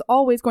answer is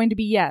always going to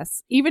be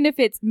yes, even if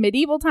it's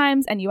medieval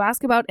times and you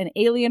ask about an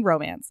alien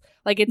romance.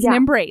 Like, it's an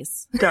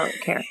embrace. Don't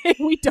care.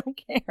 We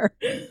don't care.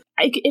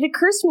 It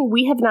occurs to me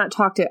we have not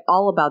talked at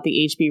all about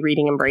the HB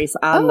Reading Embrace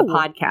on the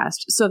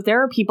podcast. So if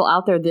there are people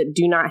out there that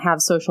do not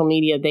have social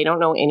media, they don't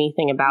know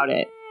anything about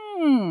it.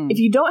 If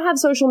you don't have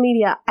social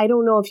media, I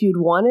don't know if you'd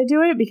want to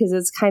do it because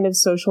it's kind of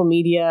social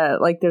media.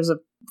 Like, there's a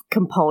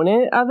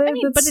component of it. I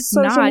mean, but it's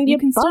not. Media, you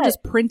can still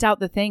just print out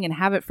the thing and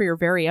have it for your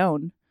very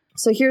own.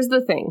 So here's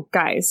the thing,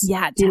 guys.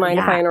 Yeah. Do you mind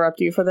if I interrupt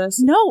you for this?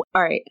 No.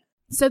 All right.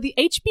 So the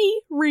HB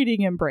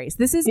Reading Embrace.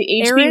 This is the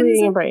HB Erin's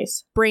Reading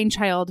Embrace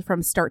brainchild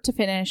from start to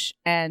finish,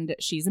 and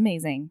she's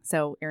amazing.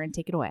 So Erin,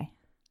 take it away.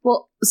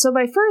 Well, so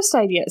my first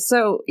idea,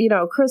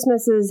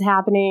 Christmas is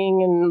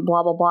happening and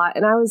blah, blah, blah.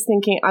 And I was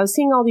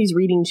seeing all these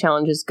reading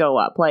challenges go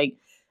up. Like,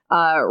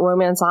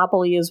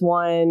 Romanceopoly is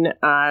one.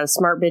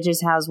 Smart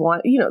Bitches has one.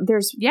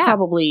 There's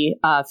probably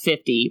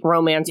 50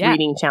 romance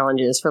reading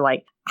challenges for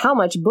like, how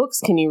much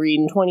books can you read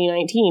in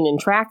 2019 and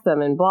track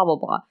them and blah, blah,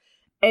 blah.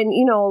 And,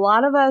 a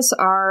lot of us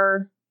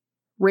are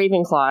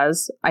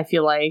Ravenclaws, I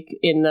feel like,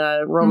 in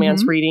the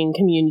romance reading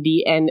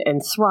community and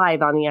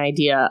thrive on the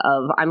idea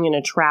of I'm going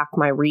to track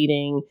my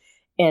reading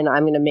and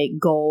I'm going to make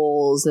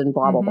goals and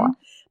blah, blah, blah.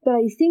 But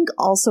I think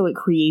also it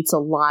creates a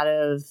lot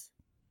of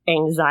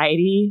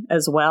anxiety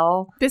as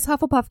well. This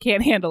Hufflepuff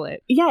can't handle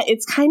it. Yeah,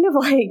 it's kind of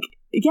like,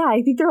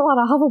 I think there are a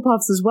lot of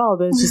Hufflepuffs as well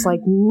that it's just like,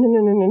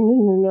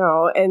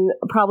 no. And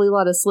probably a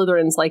lot of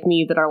Slytherins like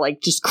me that are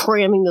like just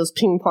cramming those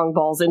ping pong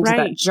balls into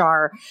that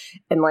jar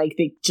and like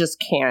they just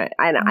can't.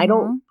 And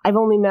I've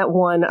only met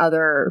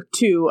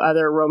two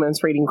other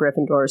romance reading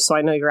Gryffindors, so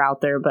I know you're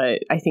out there, but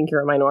I think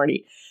you're a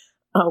minority.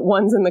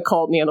 One's in the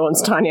cult and the other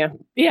one's Tanya.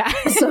 Yeah.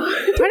 So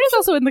Tanya's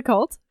also in the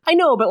cult. I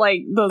know, but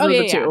like those are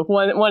the two.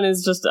 One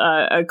is just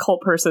a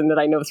cult person that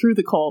I know through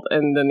the cult,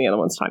 and then the other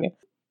one's Tanya.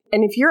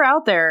 And if you're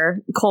out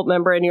there, cult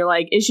member, and you're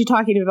like, is she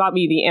talking about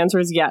me? The answer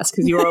is yes,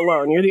 because you are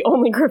alone. You're the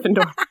only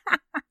Gryffindor.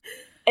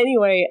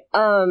 Anyway,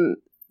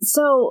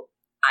 so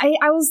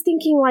I was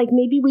thinking like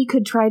maybe we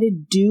could try to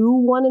do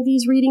one of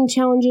these reading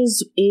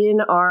challenges in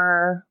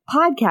our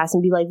podcast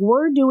and be like,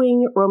 we're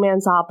doing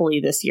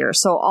Romanceopoly this year.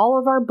 So all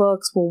of our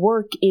books will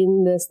work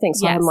in this thing.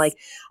 So I'm like,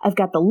 I've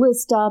got the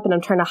list up and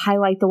I'm trying to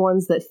highlight the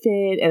ones that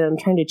fit and I'm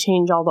trying to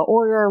change all the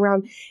order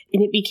around.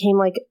 And it became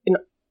like an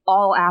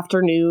all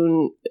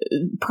afternoon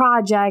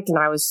project, and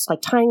I was just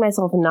like tying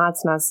myself in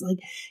knots, and I was like,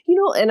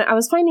 and I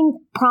was finding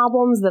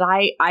problems that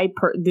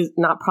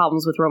not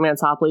problems with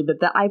Romanceopoly, but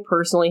that I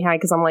personally had,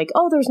 because I'm like,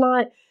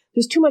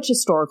 there's too much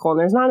historical and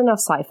there's not enough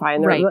sci-fi.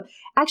 And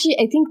actually,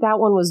 I think that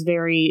one was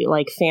very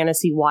like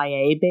fantasy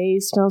YA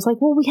based, and I was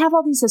like, well, we have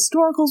all these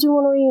historicals we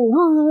want to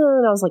read,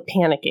 and I was like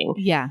panicking.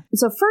 Yeah. And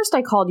so first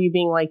I called you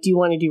being like, do you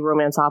want to do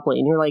Romanceopoly?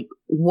 And you're like,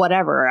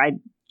 whatever, I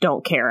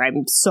don't care.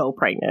 I'm so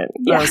pregnant.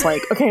 Yeah. I was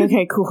like,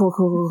 okay,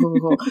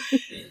 cool.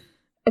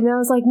 And then I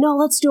was like, no,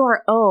 let's do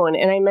our own.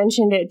 And I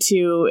mentioned it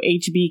to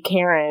HB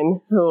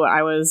Karen, who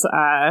I was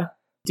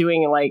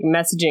doing like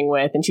messaging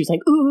with, and she was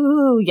like,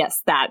 ooh,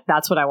 yes,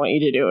 that's what I want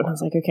you to do. And I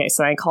was like, okay.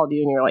 So I called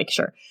you and you're like,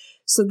 sure.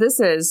 So this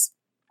is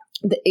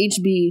the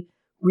HB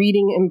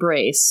Reading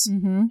Embrace,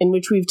 in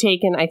which we've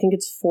taken, I think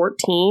it's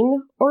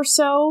 14 or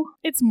so.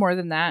 It's more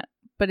than that,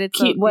 but it's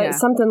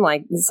something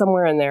like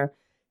somewhere in there.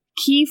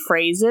 Key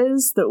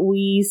phrases that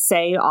we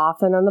say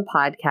often on the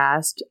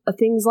podcast,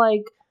 things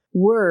like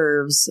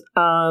werves,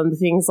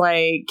 things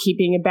like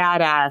keeping a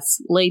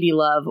badass, lady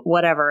love,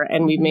 whatever.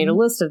 And we've made a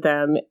list of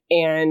them.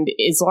 And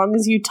as long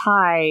as you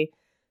tie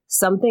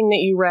something that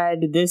you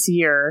read this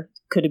year,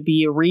 could it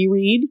be a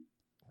reread?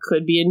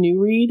 could be a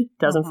new read,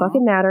 doesn't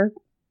fucking matter,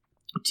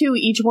 to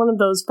each one of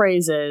those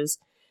phrases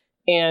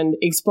and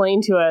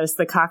explain to us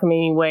the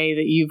cockamamie way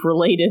that you've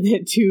related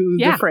it to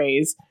the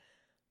phrase.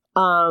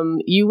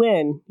 You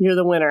win. You're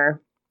the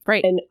winner.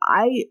 Right. And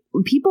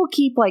people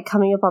keep like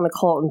coming up on the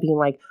cult and being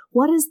like,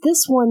 what does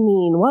this one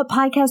mean? What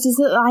podcast is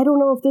it? I don't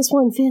know if this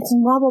one fits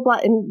and blah, blah, blah.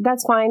 And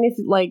that's fine if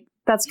like,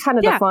 that's kind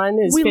of the fun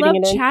is we fitting love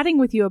it in. chatting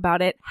with you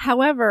about it.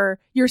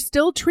 However, you're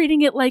still treating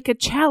it like a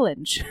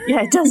challenge.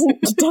 Yeah, it doesn't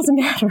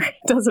matter. It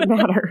doesn't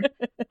matter.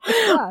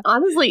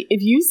 Honestly,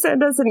 if you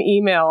send us an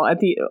email I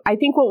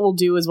think what we'll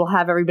do is we'll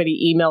have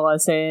everybody email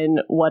us in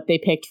what they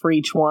picked for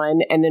each one.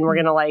 And then we're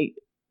going to like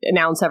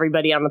announce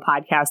everybody on the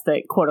podcast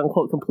that quote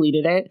unquote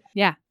completed it.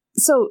 Yeah.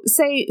 So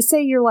say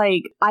you're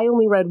like, I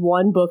only read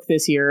one book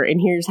this year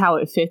and here's how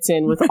it fits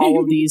in with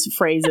all of these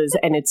phrases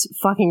and it's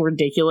fucking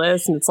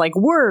ridiculous and it's like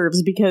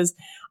words because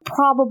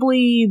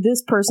probably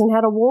this person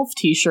had a wolf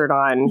t-shirt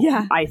on,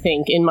 I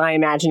think, in my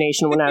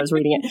imagination when I was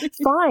reading it.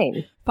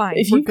 Fine.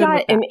 If you've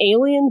got an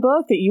alien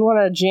book that you want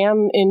to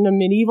jam into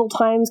medieval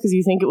times because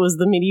you think it was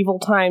the medieval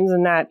times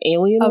in that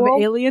alien world.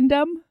 Of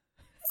aliendom?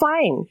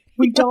 Fine.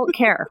 We don't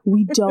care.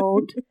 We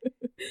don't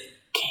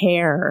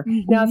care.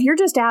 Now, if you're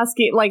just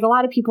asking, like a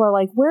lot of people are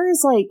like, where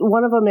is like,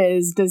 one of them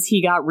is, does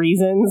he got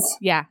reasons?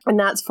 Yeah. And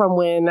that's from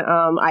when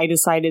I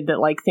decided that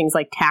like things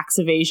like tax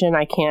evasion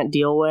I can't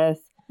deal with.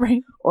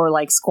 Right. Or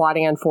like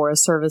squatting on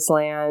Forest Service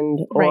land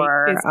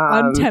or it's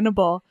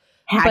untenable.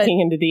 Hacking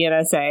into the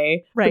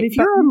NSA. Right. But if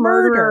you're a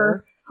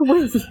murderer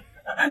with...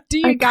 Do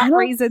you got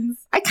reasons?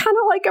 I kind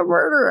of like a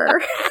murderer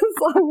as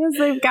long as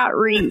they've got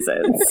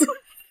reasons.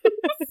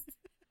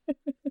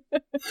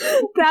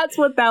 That's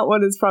what that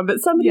one is from. But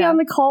somebody on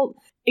the cult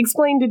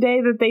explained today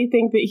that they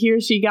think that he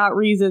or she got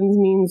reasons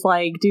means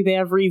like, do they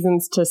have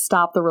reasons to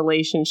stop the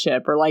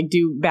relationship or like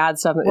do bad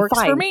stuff?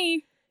 Works for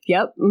me.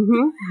 Yep.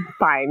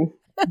 Fine.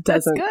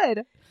 Doesn't. That's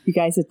good. You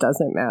guys, it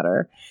doesn't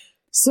matter.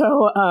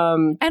 So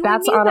and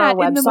that's we mean on that our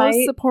website. In the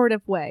most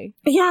supportive way.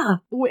 Yeah.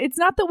 It's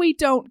not that we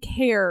don't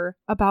care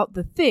about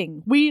the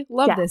thing. We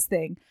love this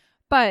thing.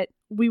 But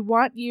we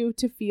want you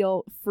to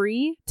feel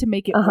free to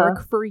make it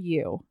work for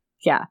you.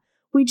 Yeah.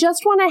 We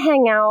just want to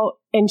hang out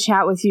and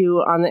chat with you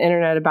on the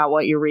internet about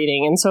what you're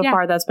reading. And so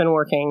far that's been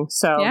working.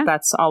 So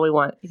that's all we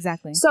want.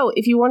 Exactly. So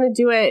if you want to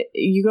do it,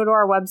 you go to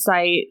our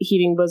website,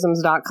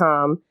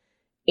 heavingbosoms.com.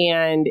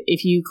 And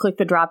if you click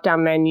the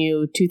drop-down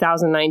menu,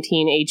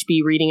 2019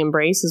 HB Reading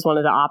Embrace is one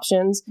of the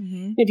options.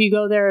 If you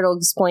go there, it'll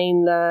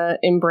explain the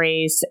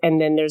Embrace.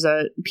 And then there's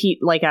a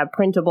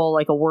printable,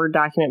 like a Word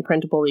document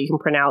printable that you can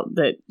print out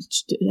that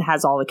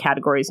has all the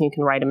categories and you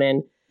can write them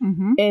in.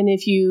 And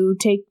if you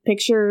take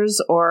pictures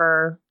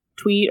or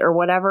tweet or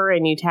whatever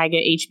and you tag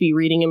it HB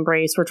Reading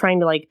Embrace, we're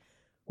trying to like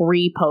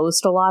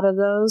repost a lot of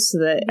those so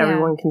that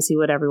everyone can see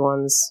what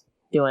everyone's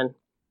doing.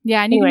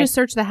 Yeah, and you can just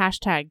search the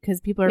hashtag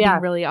because people are being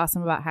really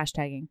awesome about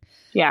hashtagging.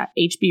 Yeah,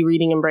 HB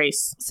Reading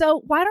Embrace.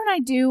 So why don't I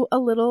do a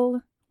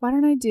little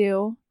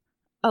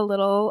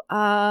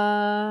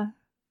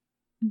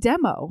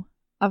demo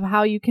of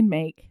how you can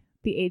make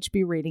the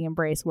HB Reading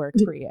Embrace work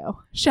for you?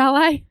 Shall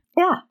I?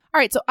 Yeah. All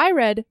right, so I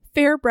read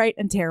Fair, Bright,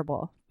 and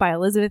Terrible by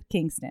Elizabeth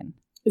Kingston.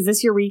 Is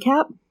this your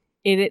recap?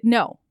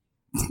 No.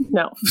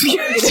 No.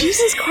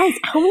 Jesus Christ,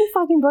 how many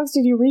fucking books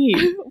did you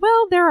read?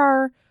 Well, there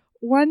are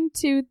 1,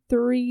 2,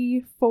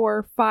 3,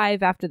 4,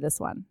 5 after this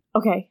one.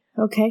 Okay.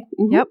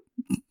 Yep.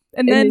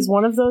 And then is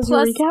one of those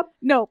your recap?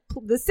 No,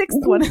 the sixth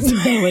one is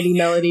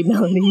melody.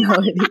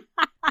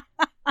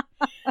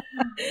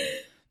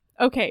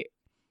 Okay.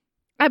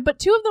 But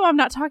 2 of them I'm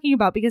not talking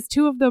about because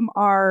 2 of them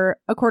are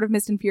A Court of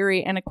Mist and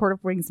Fury and A Court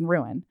of Wings and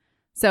Ruin.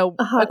 So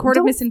A Court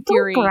of Mist and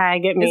Fury. Don't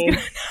brag at me.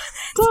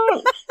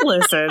 Don't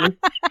listen.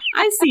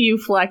 I see you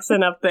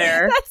flexing up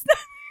there.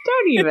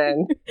 Don't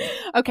even.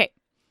 Okay.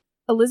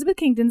 Elizabeth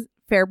Kingston's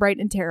Fair, Bright,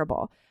 and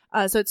Terrible.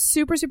 So it's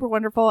super, super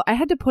wonderful. I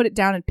had to put it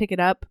down and pick it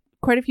up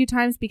quite a few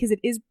times because it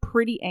is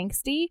pretty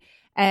angsty.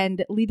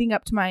 And leading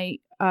up to my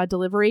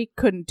delivery,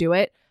 couldn't do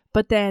it.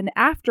 But then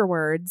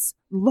afterwards,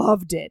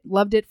 loved it.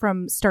 Loved it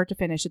from start to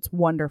finish. It's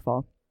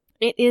wonderful.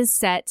 It is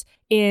set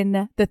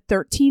in the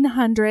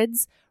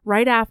 1300s,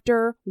 right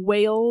after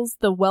Wales,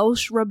 the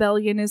Welsh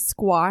rebellion is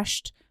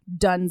squashed,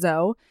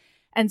 dunzo.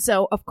 And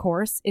so, of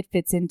course, it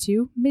fits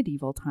into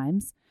medieval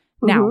times.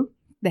 Now,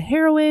 the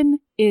heroine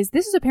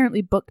this is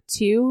apparently book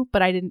 2,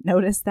 but I didn't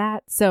notice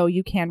that. So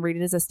you can read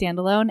it as a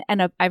standalone.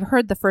 And I've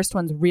heard the first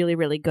one's really,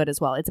 really good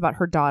as well. It's about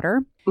her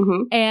daughter.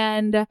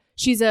 And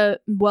she's a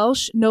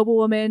Welsh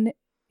noblewoman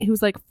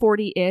who's like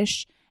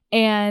 40-ish.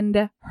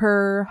 And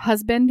her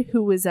husband,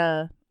 who was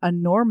a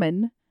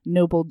Norman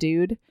noble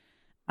dude.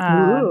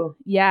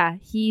 Yeah,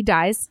 he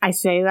dies. I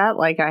say that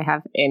like I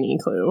have any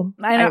clue.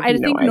 I know. I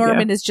think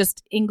Norman is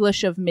just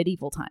English of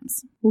medieval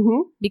times.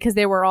 Because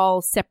they were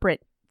all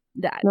separate.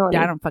 I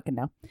don't fucking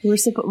know.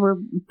 We're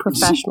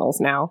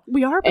professionals now.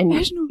 We are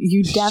professionals. And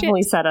you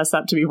definitely set us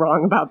up to be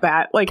wrong about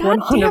that. Like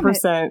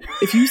 100%.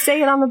 If you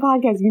say it on the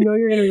podcast, you know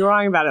you're going to be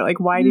wrong about it. Like,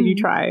 why did you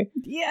try?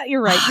 Yeah,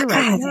 you're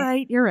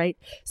right. You're right.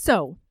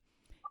 So,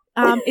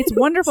 It's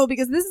wonderful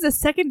because this is a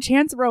second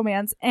chance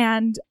romance,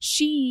 and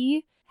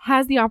she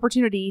has the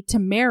opportunity to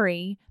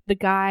marry the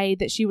guy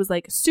that she was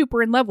like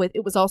super in love with.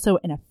 It was also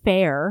an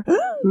affair.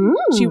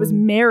 She was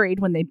married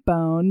when they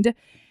boned.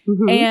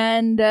 Mm-hmm.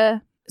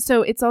 And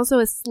so it's also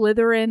a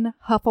Slytherin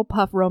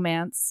Hufflepuff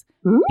romance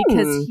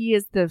because he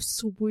is the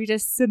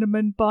sweetest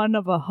cinnamon bun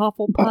of a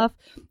Hufflepuff,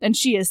 and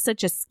she is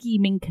such a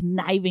scheming,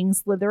 conniving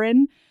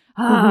Slytherin.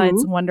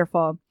 It's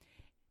wonderful.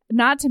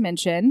 Not to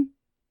mention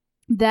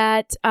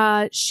that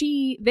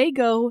they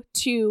go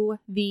to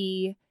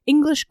the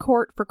English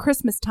court for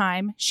Christmas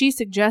time. She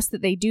suggests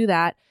that they do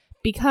that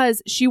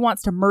because she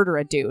wants to murder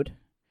a dude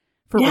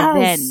for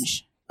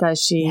revenge.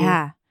 Does she?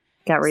 Yeah.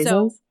 Got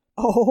reasons?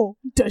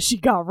 Does she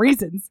got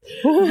reasons?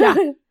 Yeah.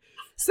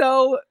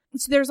 So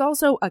there's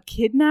also a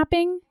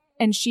kidnapping,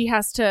 and she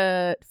has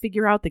to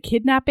figure out the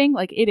kidnapping.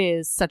 Like, it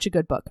is such a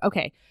good book.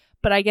 Okay.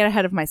 But I get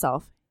ahead of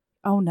myself.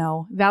 Oh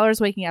no. Valor's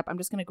waking up. I'm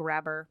just going to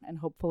grab her and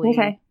hopefully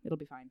it'll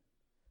be fine.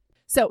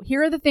 So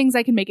here are the things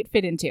I can make it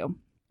fit into.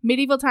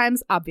 Medieval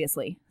times,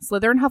 obviously.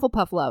 Slytherin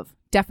Hufflepuff love,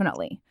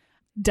 definitely.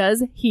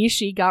 Does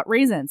she got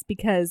reasons?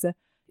 Because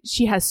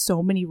she has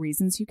so many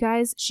reasons, you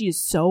guys. She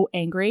is so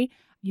angry.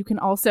 You can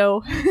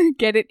also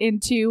get it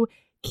into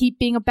keep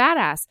being a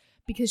badass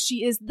because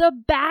she is the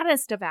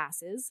baddest of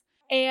asses.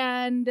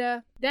 And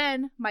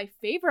then my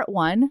favorite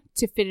one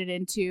to fit it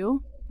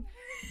into.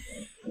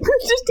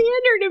 Just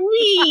hand her to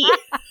me.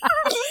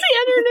 Just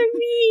hand her to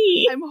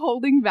me. I'm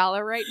holding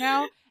Valor right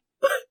now.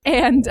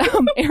 And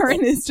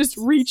Erin is just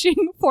reaching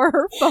for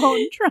her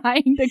phone,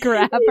 trying to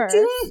grab her.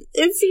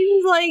 It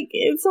seems like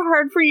it's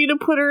hard for you to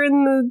put her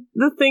in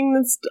the thing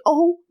that's...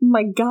 Oh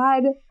my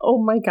god.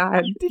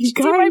 Did you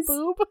see my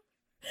boob?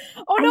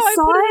 Oh no, I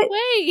put it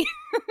away.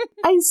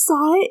 I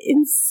saw it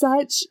in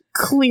such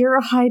clear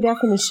high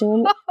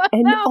definition.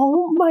 And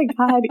oh my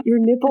god, your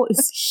nipple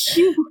is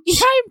huge.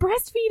 Yeah, I'm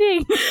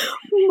breastfeeding.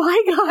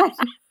 My god.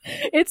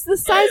 It's the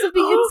size of the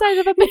inside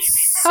of a baby.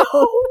 So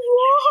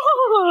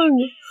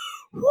long.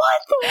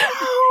 What the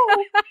hell?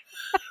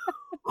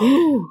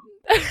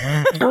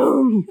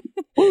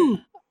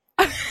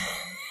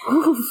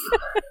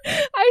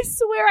 I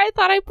swear I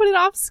thought I put it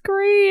off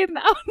screen.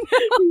 Oh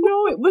no.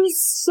 No, it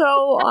was so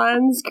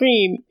on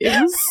screen.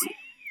 It was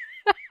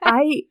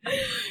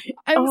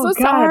I'm so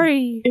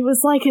sorry. It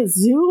was like it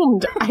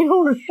zoomed. I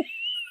don't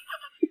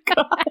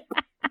God.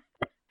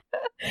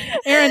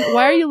 Erin,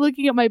 why are you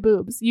looking at my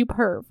boobs? You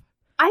perv.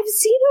 I've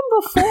seen them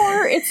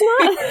before. It's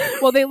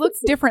not... Well, they looked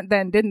different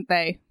then, didn't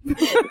they? They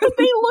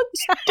looked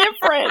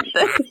different.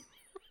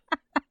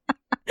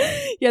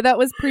 Yeah, that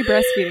was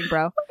pre-breastfeeding,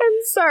 bro.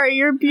 I'm sorry,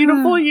 you're a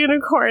beautiful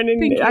unicorn,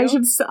 and Thank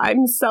you.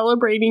 I'm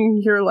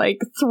celebrating your,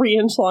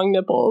 3-inch long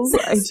nipples.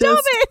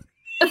 Stop it!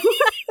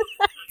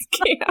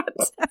 Can't.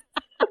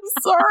 I'm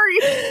sorry.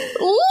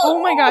 Oh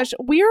my gosh,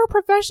 we are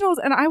professionals,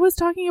 and I was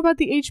talking about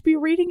the HB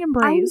reading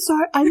embrace.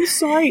 I'm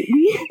sorry.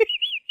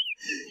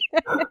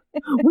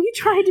 We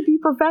tried to be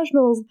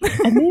professionals,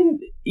 and then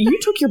you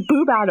took your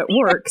boob out at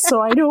work,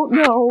 so I don't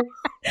know.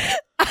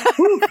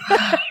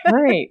 All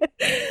right.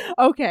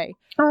 Okay.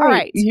 All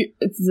right.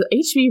 It's the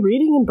HB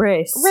reading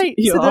embrace. Right.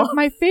 So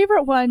my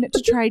favorite one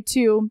to try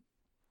to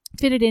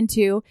fit it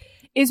into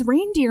is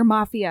Reindeer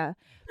Mafia.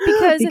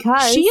 Because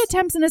she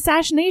attempts an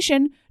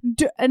assassination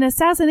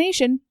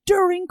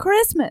during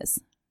Christmas.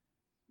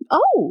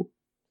 Oh.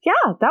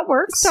 Yeah, that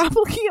works. Stop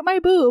looking at my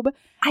boob.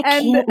 I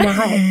can't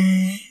not.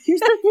 Here's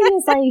the thing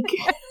is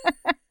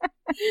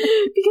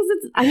because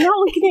I'm not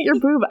looking at your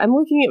boob. I'm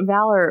looking at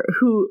Valor,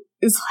 who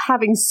is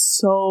having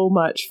so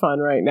much fun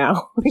right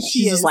now.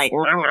 She's just like,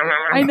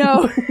 I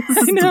know. This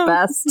is the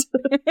best.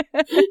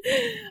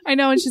 I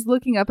know, and she's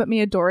looking up at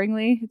me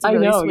adoringly. It's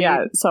really sweet.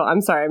 Yeah. So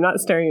I'm sorry, I'm not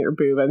staring at your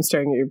boob. I'm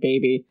staring at your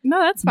baby. No,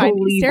 that's fine.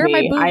 Believe Stare me,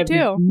 at my boob I have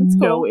too.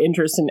 no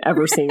interest in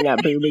ever seeing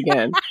that boob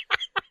again.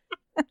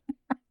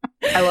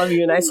 I love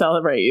you and I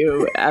celebrate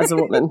you as a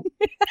woman.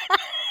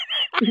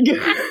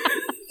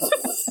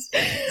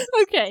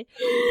 Okay.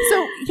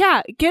 So,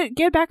 yeah,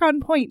 get back on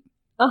point.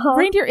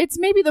 Reindeer, it's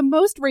maybe the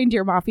most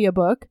Reindeer Mafia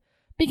book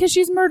because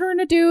she's murdering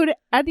a dude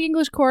at the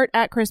English court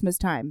at Christmas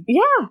time.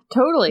 Yeah,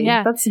 totally.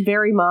 Yeah. That's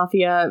very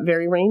Mafia,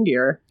 very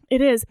reindeer.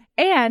 It is.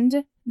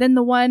 And then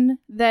the one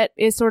that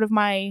is sort of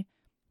my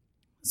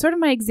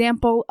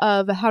example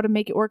of how to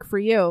make it work for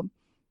you.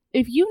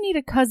 If you need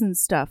a cousin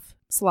stuff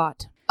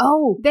slot.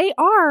 Oh. They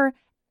are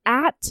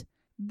at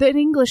the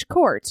English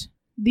court,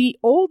 the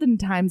olden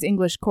times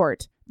English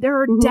court. There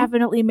are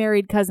definitely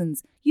married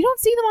cousins. You don't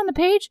see them on the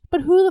page,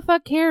 but who the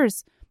fuck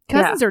cares?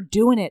 Cousins are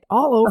doing it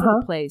all over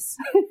the place.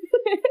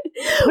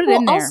 Put it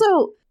in there.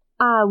 Also,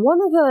 one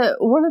of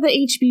the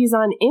HBs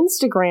on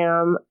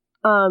Instagram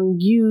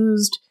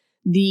used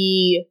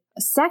the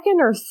second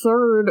or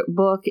third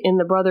book in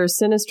the Brothers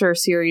Sinister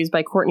series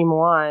by Courtney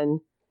Milan.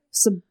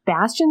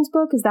 Sebastian's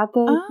book, is that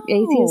the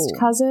atheist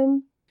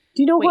cousin?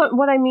 Do you know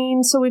what I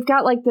mean? So we've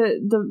got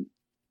the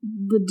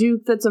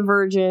Duke that's a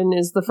virgin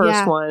is the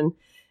first one,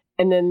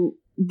 and then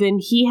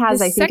he has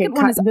the second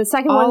one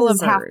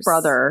is half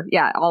brother.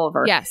 Yeah,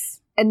 Oliver.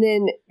 Yes, And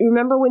then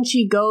remember when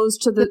she goes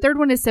to the third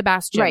one is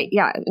Sebastian. Right,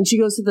 yeah. And she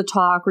goes to the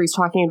talk where he's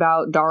talking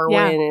about Darwin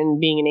and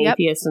being an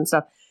atheist and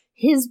stuff.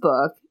 His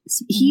book,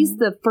 he's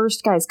the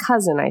first guy's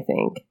cousin, I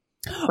think.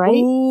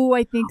 Right? Oh,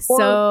 I think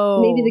so.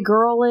 Maybe the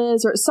girl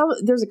is, or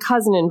there's a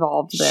cousin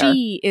involved there.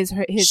 She is his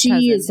cousin.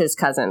 She is his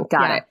cousin.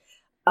 Got it.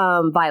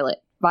 Violet.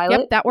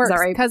 Yep, that works. Is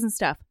that right? Cousin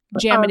stuff.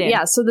 Jam it in.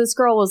 Yeah, so this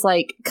girl was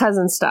like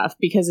cousin stuff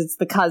because it's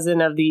the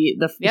cousin of the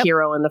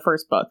hero in the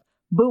first book.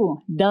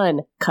 Boom,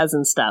 done.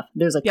 Cousin stuff.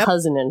 There's a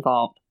cousin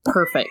involved.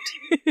 Perfect.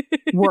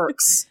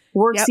 Works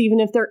even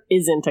if there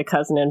isn't a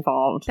cousin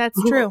involved.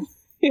 That's true.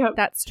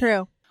 That's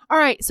true. All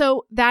right,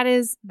 so that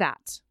is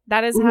that.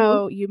 That is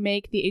how you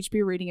make the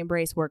HB Reading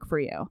Embrace work for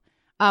you.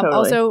 Totally.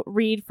 Also,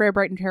 read Fair,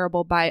 Bright, and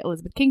Terrible by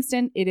Elizabeth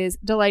Kingston. It is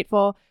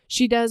delightful.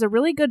 She does a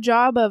really good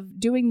job of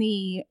doing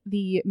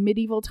the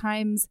medieval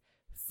times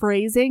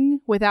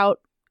phrasing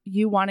without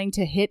you wanting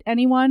to hit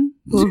anyone.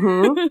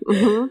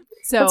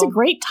 So that's a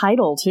great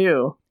title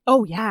too.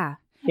 Oh yeah.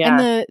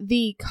 And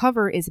the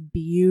cover is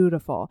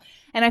beautiful.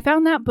 And I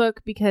found that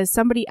book because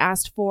somebody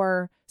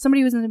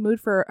was in the mood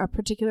for a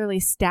particularly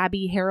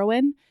stabby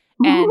heroine,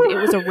 and it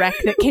was a wreck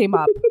that came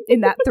up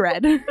in that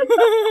thread.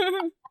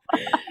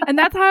 And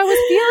that's how I was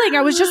feeling.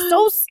 I was just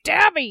so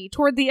stabby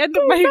toward the end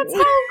of my... That's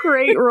how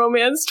great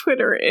romance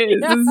Twitter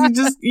is.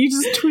 You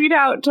just tweet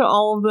out to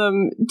all of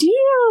them, do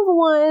you have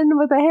one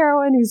with a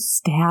heroine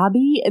who's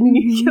stabby? And then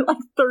you get like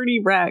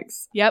 30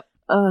 wrecks. Yep.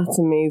 Oh, it's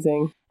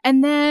amazing.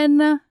 And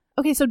then...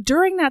 Okay, so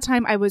during that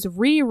time, I was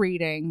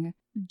rereading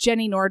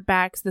Jenny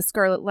Nordbach's The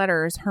Scarlet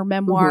Letters, her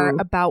memoir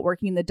about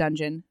working in the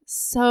dungeon.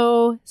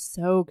 So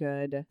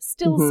good.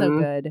 Still so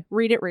good.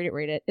 Read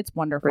it. It's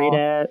wonderful. Read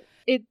it.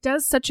 It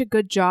does such a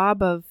good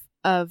job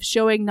of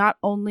showing not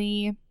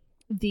only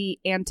the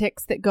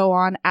antics that go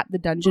on at the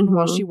dungeon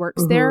while she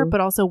works there,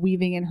 but also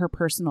weaving in her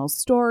personal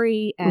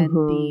story and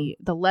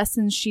the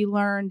lessons she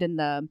learned and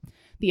the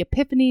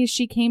epiphanies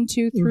she came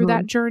to through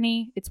that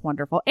journey. It's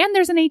wonderful. And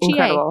there's an HEA.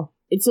 Incredible.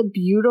 It's a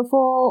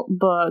beautiful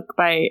book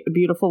by a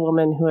beautiful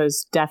woman who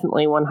has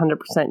definitely 100%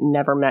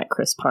 never met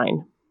Chris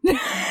Pine.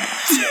 That's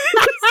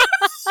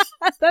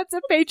a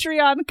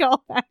Patreon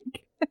callback.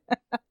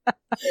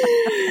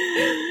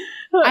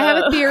 I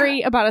have a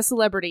theory about a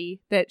celebrity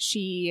that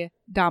she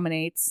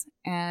dominates,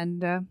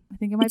 and I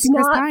think it might be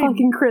Chris Pine. It's not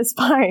fucking Chris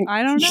Pine.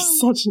 I don't know. He's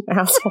such an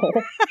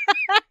asshole.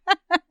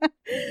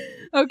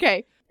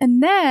 Okay.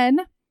 And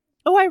then,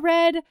 I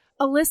read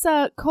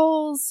Alyssa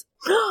Cole's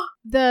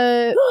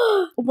The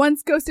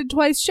Once Ghosted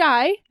Twice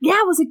Shy.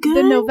 Yeah, was it good?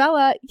 The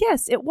novella.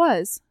 Yes, it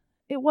was.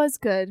 It was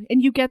good.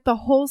 And you get the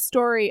whole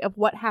story of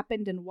what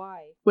happened and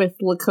why. With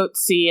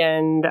Lakotsi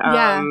and...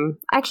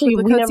 actually,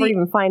 we never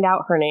even find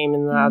out her name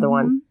in the other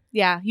one.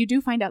 Yeah, you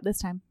do find out this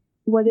time.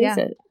 What is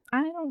it?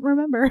 I don't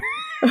remember.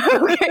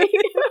 Okay. Being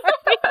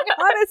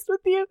honest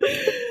with you.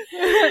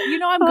 You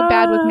know I'm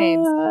bad with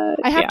names.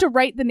 I have to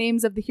write the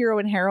names of the hero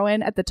and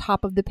heroine at the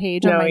top of the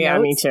page on my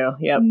notes. Me too.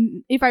 Yep.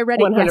 If I read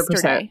it 100%.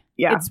 yesterday.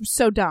 Yeah. It's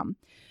so dumb.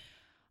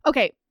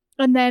 Okay.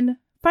 And then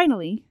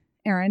finally,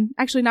 Erin,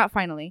 actually not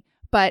finally,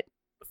 but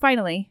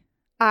finally,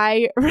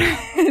 I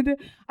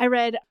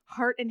read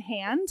Heart and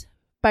Hand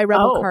by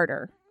Rebel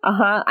Carter.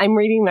 I'm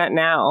reading that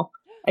now.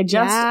 I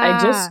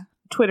just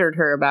Twittered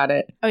her about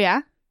it. Oh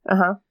yeah?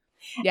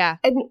 Yeah.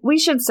 And we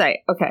should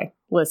say, okay,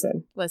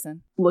 listen.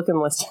 Look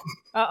and listen.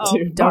 Uh-oh.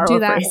 Don't do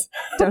that.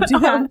 Don't do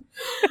that.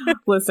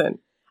 Listen.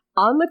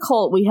 On The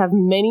Cult, we have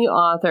many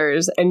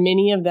authors, and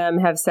many of them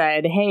have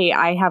said, hey,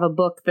 I have a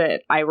book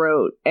that I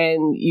wrote,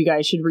 and you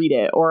guys should read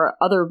it. Or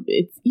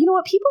you know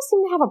what? People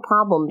seem to have a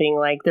problem being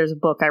like, there's a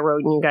book I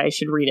wrote, and you guys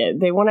should read it.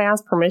 They want to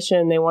ask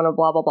permission. They want to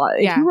blah, blah, blah.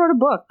 Yeah. If you wrote a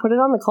book, put it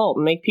on The Cult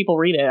and make people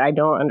read it. I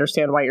don't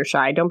understand why you're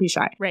shy. Don't be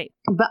shy. Right.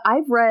 But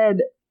I've read,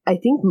 I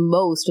think,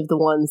 most of the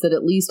ones that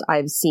at least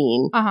I've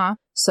seen.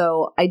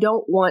 So I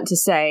don't want to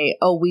say,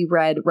 oh, we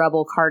read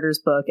Rebel Carter's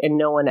book and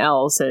no one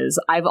else's.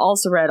 I've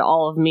also read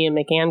all of Mia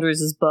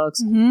McAndrews'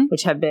 books,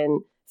 which have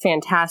been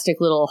fantastic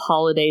little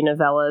holiday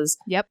novellas.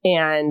 Yep.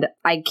 And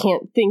I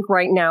can't think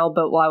right now,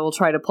 but I will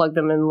try to plug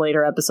them in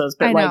later episodes.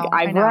 But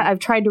I've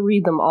tried to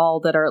read them all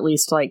that are at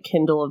least like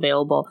Kindle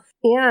available.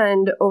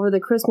 And over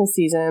the Christmas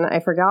season, I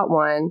forgot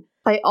one.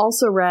 I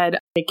also read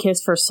A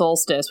Kiss for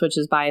Solstice, which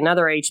is by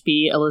another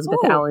HB, Elizabeth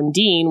Allen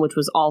Dean, which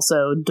was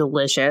also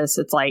delicious.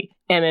 It's like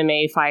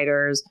MMA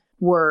fighters,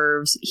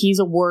 werves. He's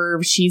a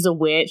werve, she's a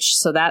witch.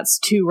 So that's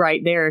two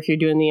right there if you're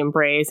doing the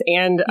embrace.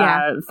 And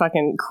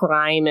fucking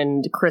crime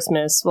and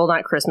Christmas. Well,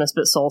 not Christmas,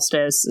 but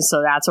solstice.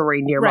 So that's a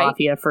reindeer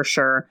mafia for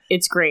sure.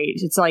 It's great.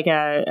 It's like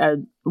a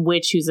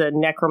witch who's a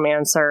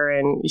necromancer,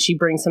 and she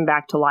brings him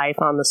back to life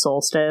on the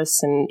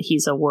solstice, and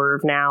he's a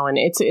werve now, and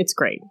it's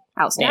great.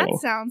 Outstanding.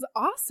 That sounds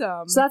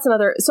awesome. So that's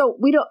another. So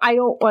I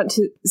don't want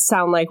to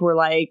sound like we're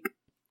like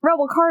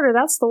Rebel Carter.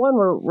 That's the one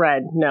we're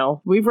read.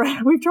 No, we've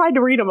tried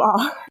to read them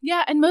all.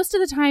 Yeah, and most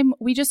of the time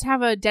we just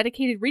have a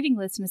dedicated reading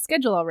list and a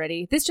schedule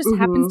already. This just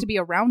happens to be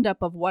a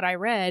roundup of what I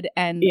read,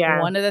 and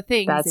one of the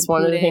things. That's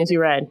one of the things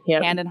you read.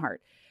 Yeah, Hand and Heart.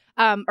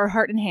 or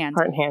Heart and Hand.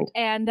 Heart and Hand.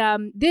 And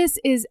this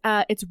is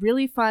it's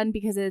really fun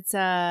because it's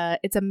a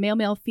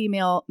male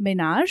female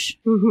ménage,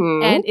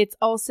 and it's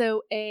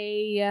also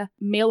a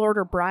mail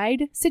order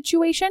bride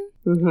situation,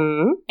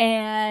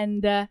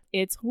 and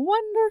it's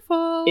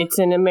wonderful. It's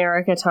in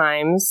America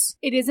times.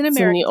 It is in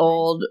America. It's in the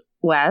Old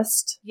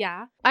West.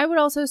 Yeah, I would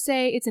also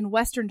say it's in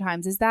Western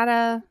times. Is that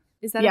a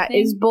thing?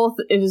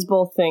 It is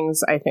both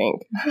things, I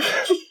think.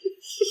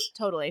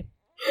 Totally.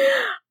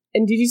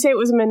 And did you say it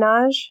was a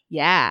ménage?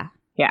 Yeah.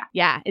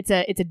 It's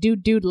a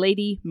dude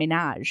lady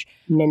ménage.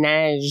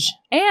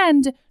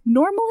 And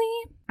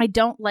normally I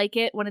don't like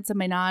it when it's a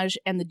ménage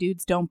and the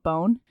dudes don't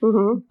bone.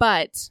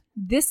 But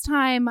this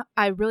time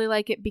I really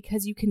like it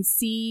because you can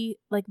see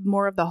like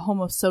more of the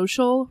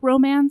homosocial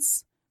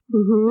romance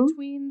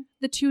between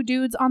the two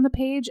dudes on the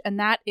page, and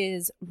that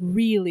is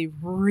really,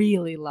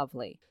 really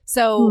lovely.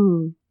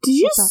 So did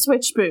you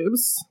switch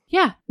boobs?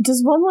 Yeah.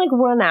 Does one like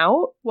run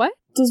out? What?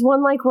 Does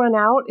one like run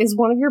out? Is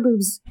one of your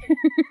boobs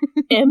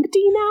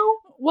empty now?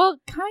 Well,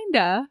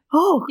 kinda.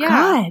 Oh, yeah.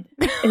 God.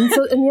 And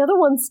the other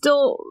one's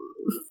still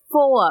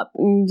full up,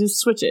 and you just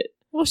switch it.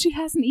 Well, she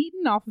hasn't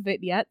eaten off of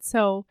it yet,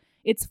 so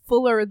it's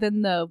fuller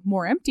than the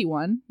more empty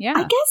one. Yeah.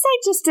 I guess I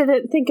just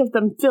didn't think of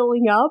them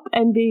filling up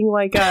and being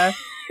like a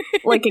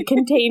like a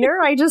container.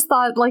 I just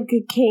thought like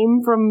it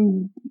came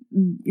from,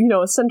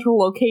 a central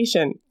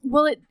location.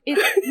 Well,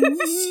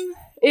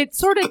 it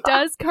sort of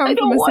does come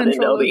from a central location. I don't want to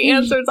know the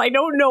answers. I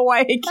don't know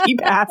why I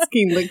keep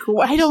asking the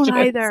questions. I don't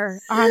either,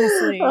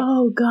 honestly.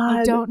 Oh, God.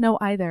 I don't know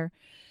either.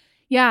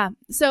 Yeah,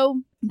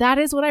 so that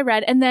is what I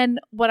read. And then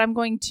what I'm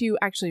going to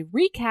actually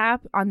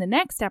recap on the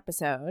next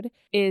episode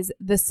is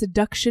The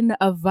Seduction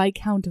of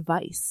Viscount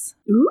Vice.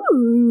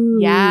 Ooh.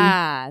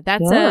 Yeah,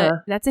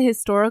 that's a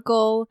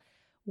historical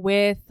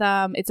with,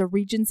 it's a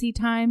Regency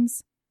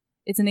times.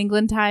 It's in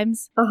England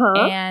times.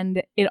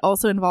 And it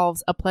also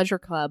involves a pleasure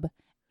club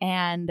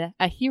and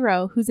a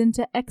hero who's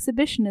into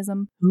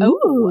exhibitionism.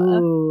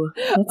 Ooh,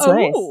 that's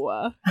nice.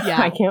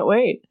 Yeah. I can't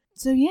wait.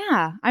 So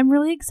yeah, I'm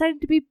really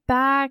excited to be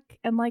back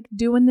and like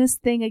doing this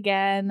thing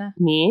again.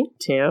 Me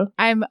too.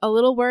 I'm a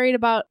little worried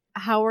about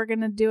how we're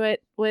gonna do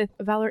it with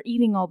Valor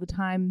eating all the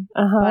time,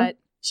 but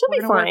she'll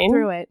be fine. Work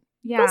through it.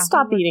 Yeah, we'll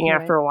stop eating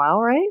after a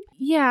while, right?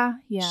 Yeah.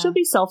 She'll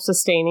be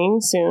self-sustaining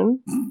soon.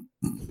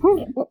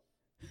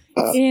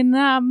 In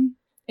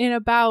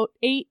about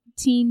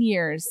 18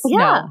 years. Yeah.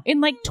 No, in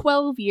like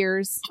 12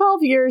 years.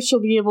 12 years, she'll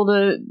be able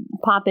to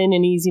pop in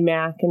an Easy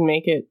Mac and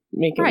make it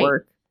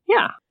work.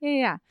 Yeah.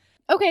 Yeah.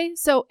 Okay,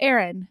 so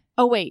Erin.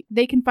 Oh, wait.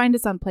 They can find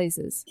us on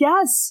places.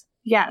 Yes.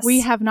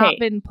 We have not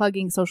been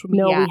plugging social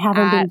media. No, we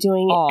haven't been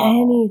doing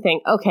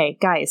anything. Okay,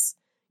 guys.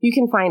 You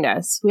can find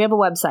us. We have a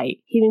website,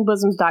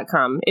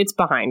 heavingbosoms.com. It's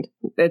behind.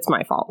 It's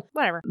my fault.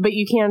 Whatever. But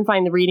you can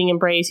find the Reading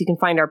Embrace. You can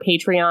find our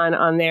Patreon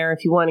on there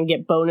if you want to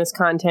get bonus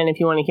content, if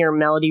you want to hear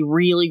Melody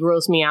really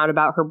gross me out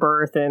about her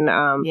birth. And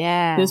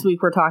this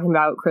week we're talking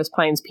about Chris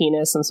Pine's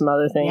penis and some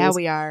other things. Yeah,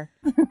 we are.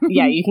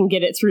 Yeah, you can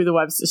get it through the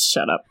website.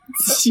 Shut up.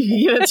 You can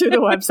get it through the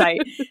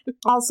website.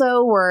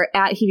 Also, we're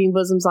at Heaving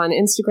Bosoms on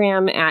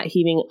Instagram, at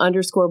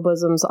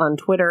Heaving_Bosoms on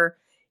Twitter.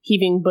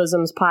 Heaving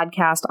Bosoms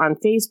Podcast on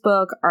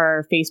Facebook.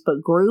 Our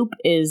Facebook group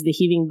is the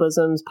Heaving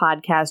Bosoms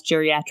Podcast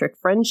Geriatric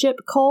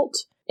Friendship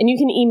Cult. And you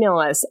can email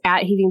us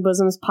at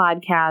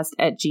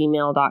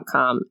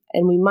heavingbosoms_podcast@gmail.com.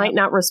 And we might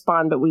not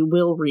respond, but we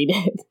will read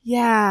it.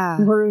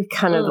 Yeah. We're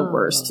kind of the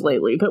worst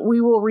lately, but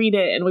we will read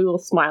it and we will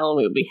smile and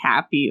we will be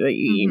happy that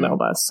you emailed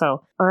us.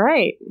 So, all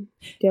right. Do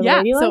you have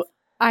any so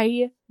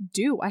I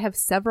do. I have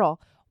several.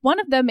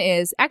 One of them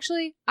is,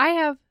 actually,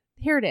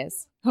 here it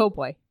is. Oh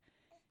boy.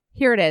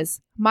 Here it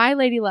is. My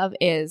lady love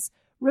is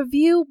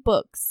review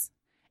books,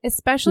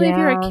 especially if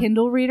you're a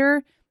Kindle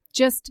reader.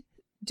 Just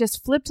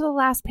flip to the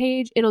last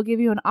page. It'll give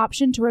you an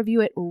option to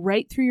review it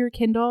right through your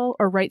Kindle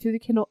or right through the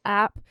Kindle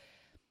app.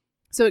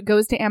 So it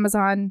goes to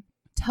Amazon.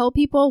 Tell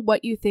people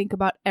what you think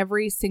about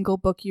every single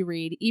book you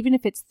read, even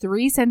if it's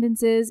 3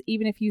 sentences,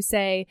 even if you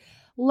say,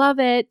 love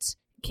it,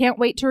 can't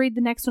wait to read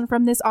the next one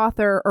from this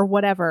author or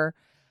whatever.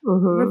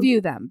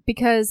 Review them,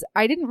 because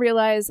I didn't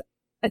realize,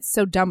 it's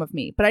so dumb of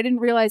me, but I didn't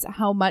realize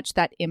how much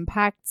that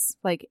impacts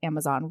like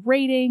Amazon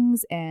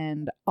ratings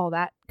and all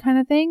that kind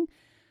of thing.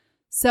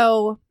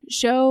 So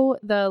show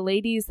the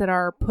ladies that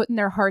are putting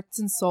their hearts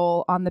and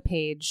soul on the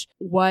page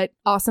what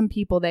awesome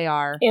people they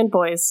are. And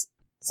boys.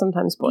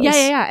 Sometimes boys.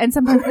 Yeah. And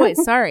sometimes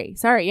boys. Sorry.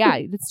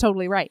 Yeah, that's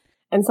totally right.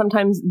 And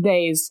sometimes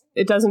theys.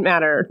 It doesn't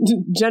matter.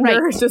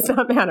 Gender does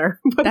not matter.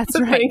 Put that's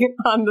the right. thing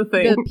on the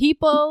thing. The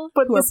people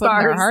who are putting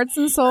their hearts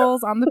and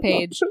souls on the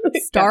page,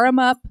 star them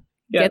up.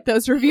 Get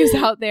those reviews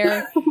out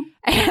there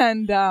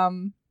and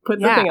put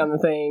the thing on the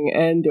thing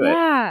and do it.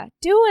 Yeah,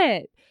 do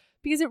it,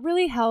 because it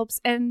really helps,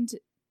 and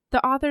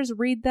the authors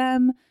read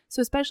them.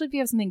 So especially if you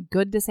have something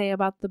good to say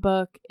about the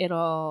book,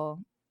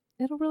 it'll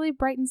really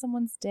brighten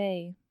someone's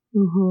day.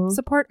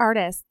 Support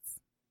artists.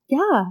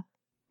 Yeah,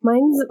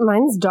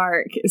 mine's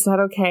dark. Is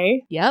that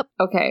okay? Yep.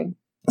 Okay.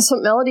 So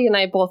Melody and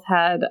I both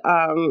had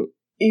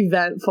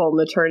eventful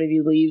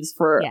maternity leaves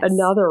for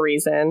another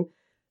reason.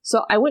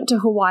 So I went to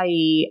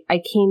Hawaii.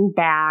 I came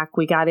back.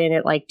 We got in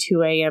at like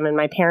 2 a.m. and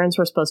my parents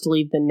were supposed to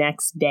leave the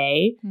next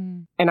day.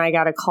 And I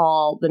got a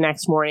call the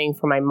next morning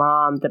from my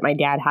mom that my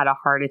dad had a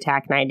heart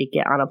attack and I had to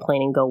get on a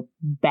plane and go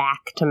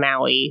back to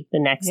Maui the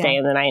next day.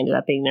 And then I ended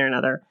up being there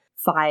another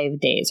 5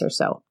 days or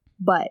so.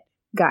 But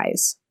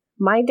guys,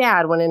 my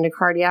dad went into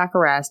cardiac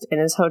arrest in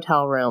his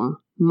hotel room.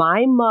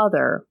 My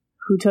mother,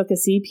 who took a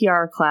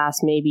CPR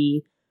class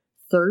maybe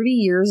 30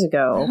 years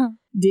ago,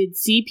 did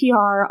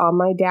CPR on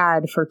my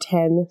dad for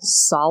 10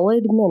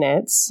 solid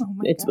minutes.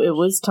 It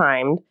was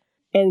timed,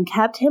 and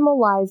kept him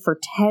alive for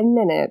 10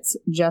 minutes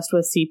just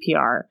with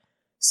CPR.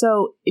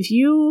 So if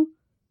you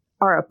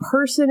are a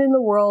person in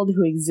the world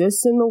who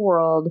exists in the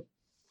world,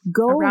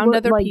 go around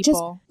other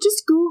people.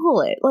 Just Google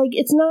it. Like,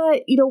 it's not,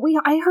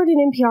 I heard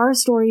an NPR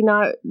story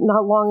not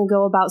long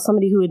ago about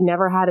somebody who had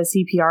never had a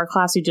CPR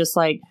class who just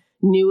like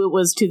knew it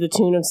was to the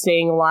tune of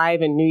staying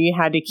alive and knew you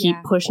had to keep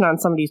pushing on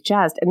somebody's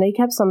chest. And they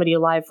kept somebody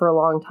alive for a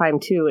long time,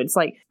 too. It's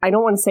like, I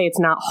don't want to say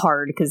it's not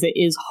hard because it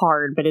is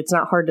hard, but it's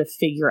not hard to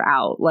figure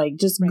out. Like,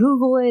 just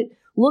Google it,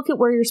 look at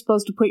where you're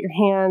supposed to put your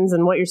hands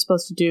and what you're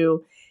supposed to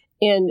do.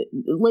 And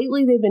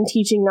lately they've been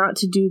teaching not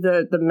to do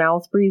the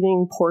mouth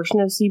breathing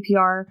portion of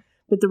CPR.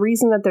 But the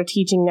reason that they're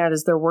teaching that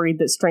is they're worried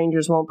that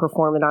strangers won't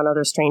perform it on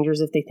other strangers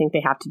if they think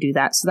they have to do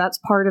that. So that's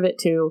part of it,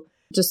 too.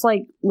 Just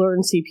like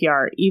learn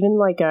CPR, even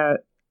like a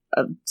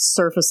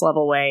surface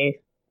level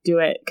way, do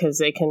it because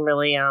it can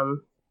really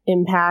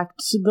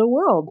impact the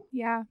world.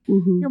 Yeah.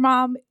 Your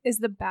mom is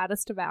the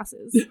baddest of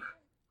asses.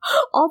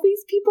 All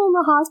these people in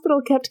the hospital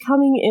kept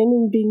coming in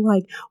and being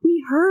like,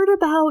 we heard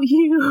about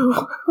you.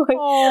 Like,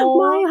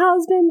 my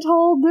husband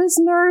told this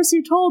nurse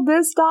who told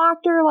this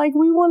doctor, like,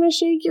 we want to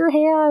shake your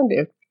hand.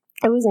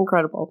 It was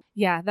incredible.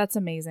 Yeah, that's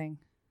amazing.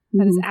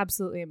 That is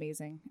absolutely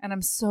amazing. And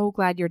I'm so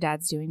glad your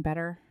dad's doing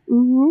better.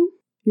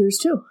 Yours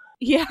too.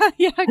 Yeah,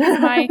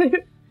 because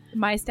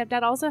my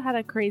stepdad also had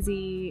a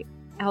crazy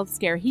health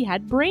scare. He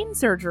had brain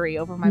surgery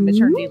over my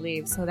maternity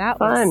leave, so that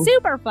was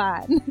super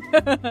fun.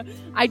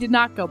 I did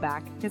not go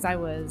back because I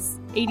was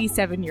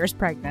 87 years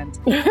pregnant.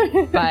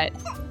 But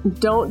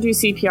don't do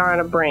CPR on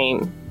a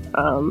brain.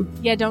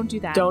 Yeah, don't do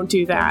that. Don't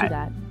do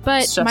that.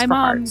 But my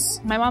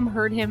mom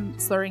heard him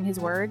slurring his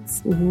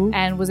words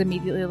and was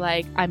immediately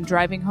like, I'm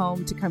driving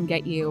home to come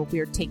get you.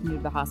 We're taking you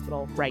to the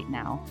hospital right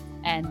now.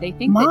 And they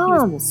think that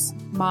he was...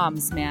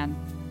 Moms, man.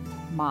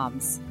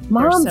 Moms,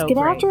 so get great.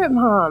 After it,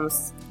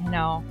 moms.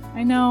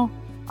 I know.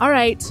 All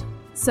right.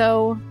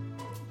 So,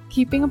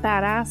 keeping a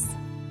badass.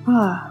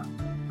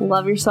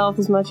 Love yourself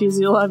as much as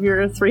you love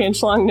your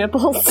 3-inch long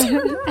nipples.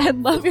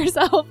 And love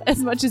yourself as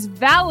much as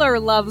Valor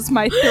loves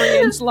my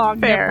 3-inch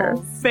long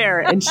nipples. Fair.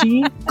 And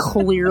she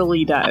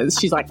clearly does.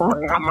 She's like... So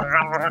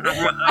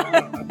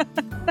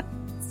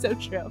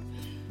true.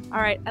 All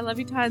right. I love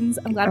you tons.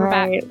 I'm glad we're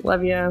back.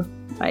 Love you.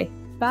 Bye.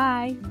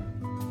 Bye.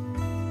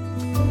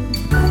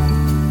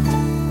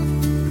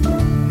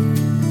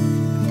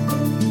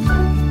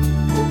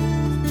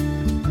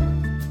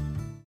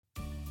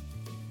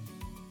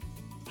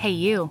 Hey,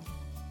 you.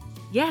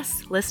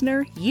 Yes,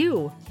 listener,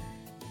 you.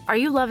 Are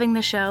you loving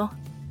the show?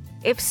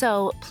 If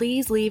so,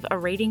 please leave a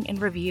rating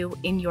and review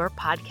in your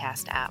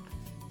podcast app.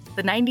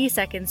 The 90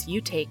 seconds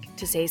you take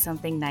to say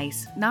something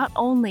nice not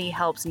only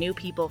helps new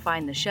people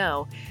find the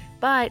show,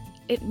 but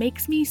it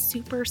makes me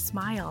super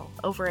smile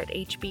over at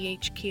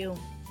HBHQ.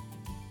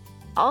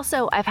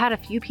 Also, I've had a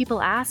few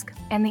people ask,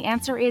 and the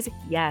answer is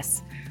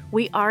yes.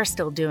 We are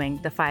still doing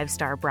the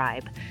 5-star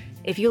bribe.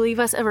 If you leave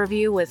us a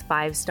review with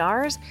 5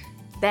 stars,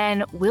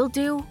 then we'll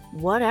do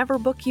whatever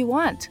book you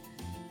want.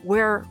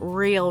 We're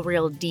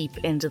real deep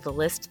into the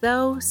list,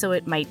 though, so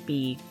it might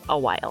be a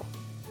while.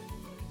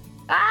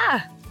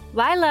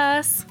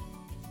 Lilas!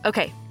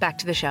 Okay, back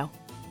to the show.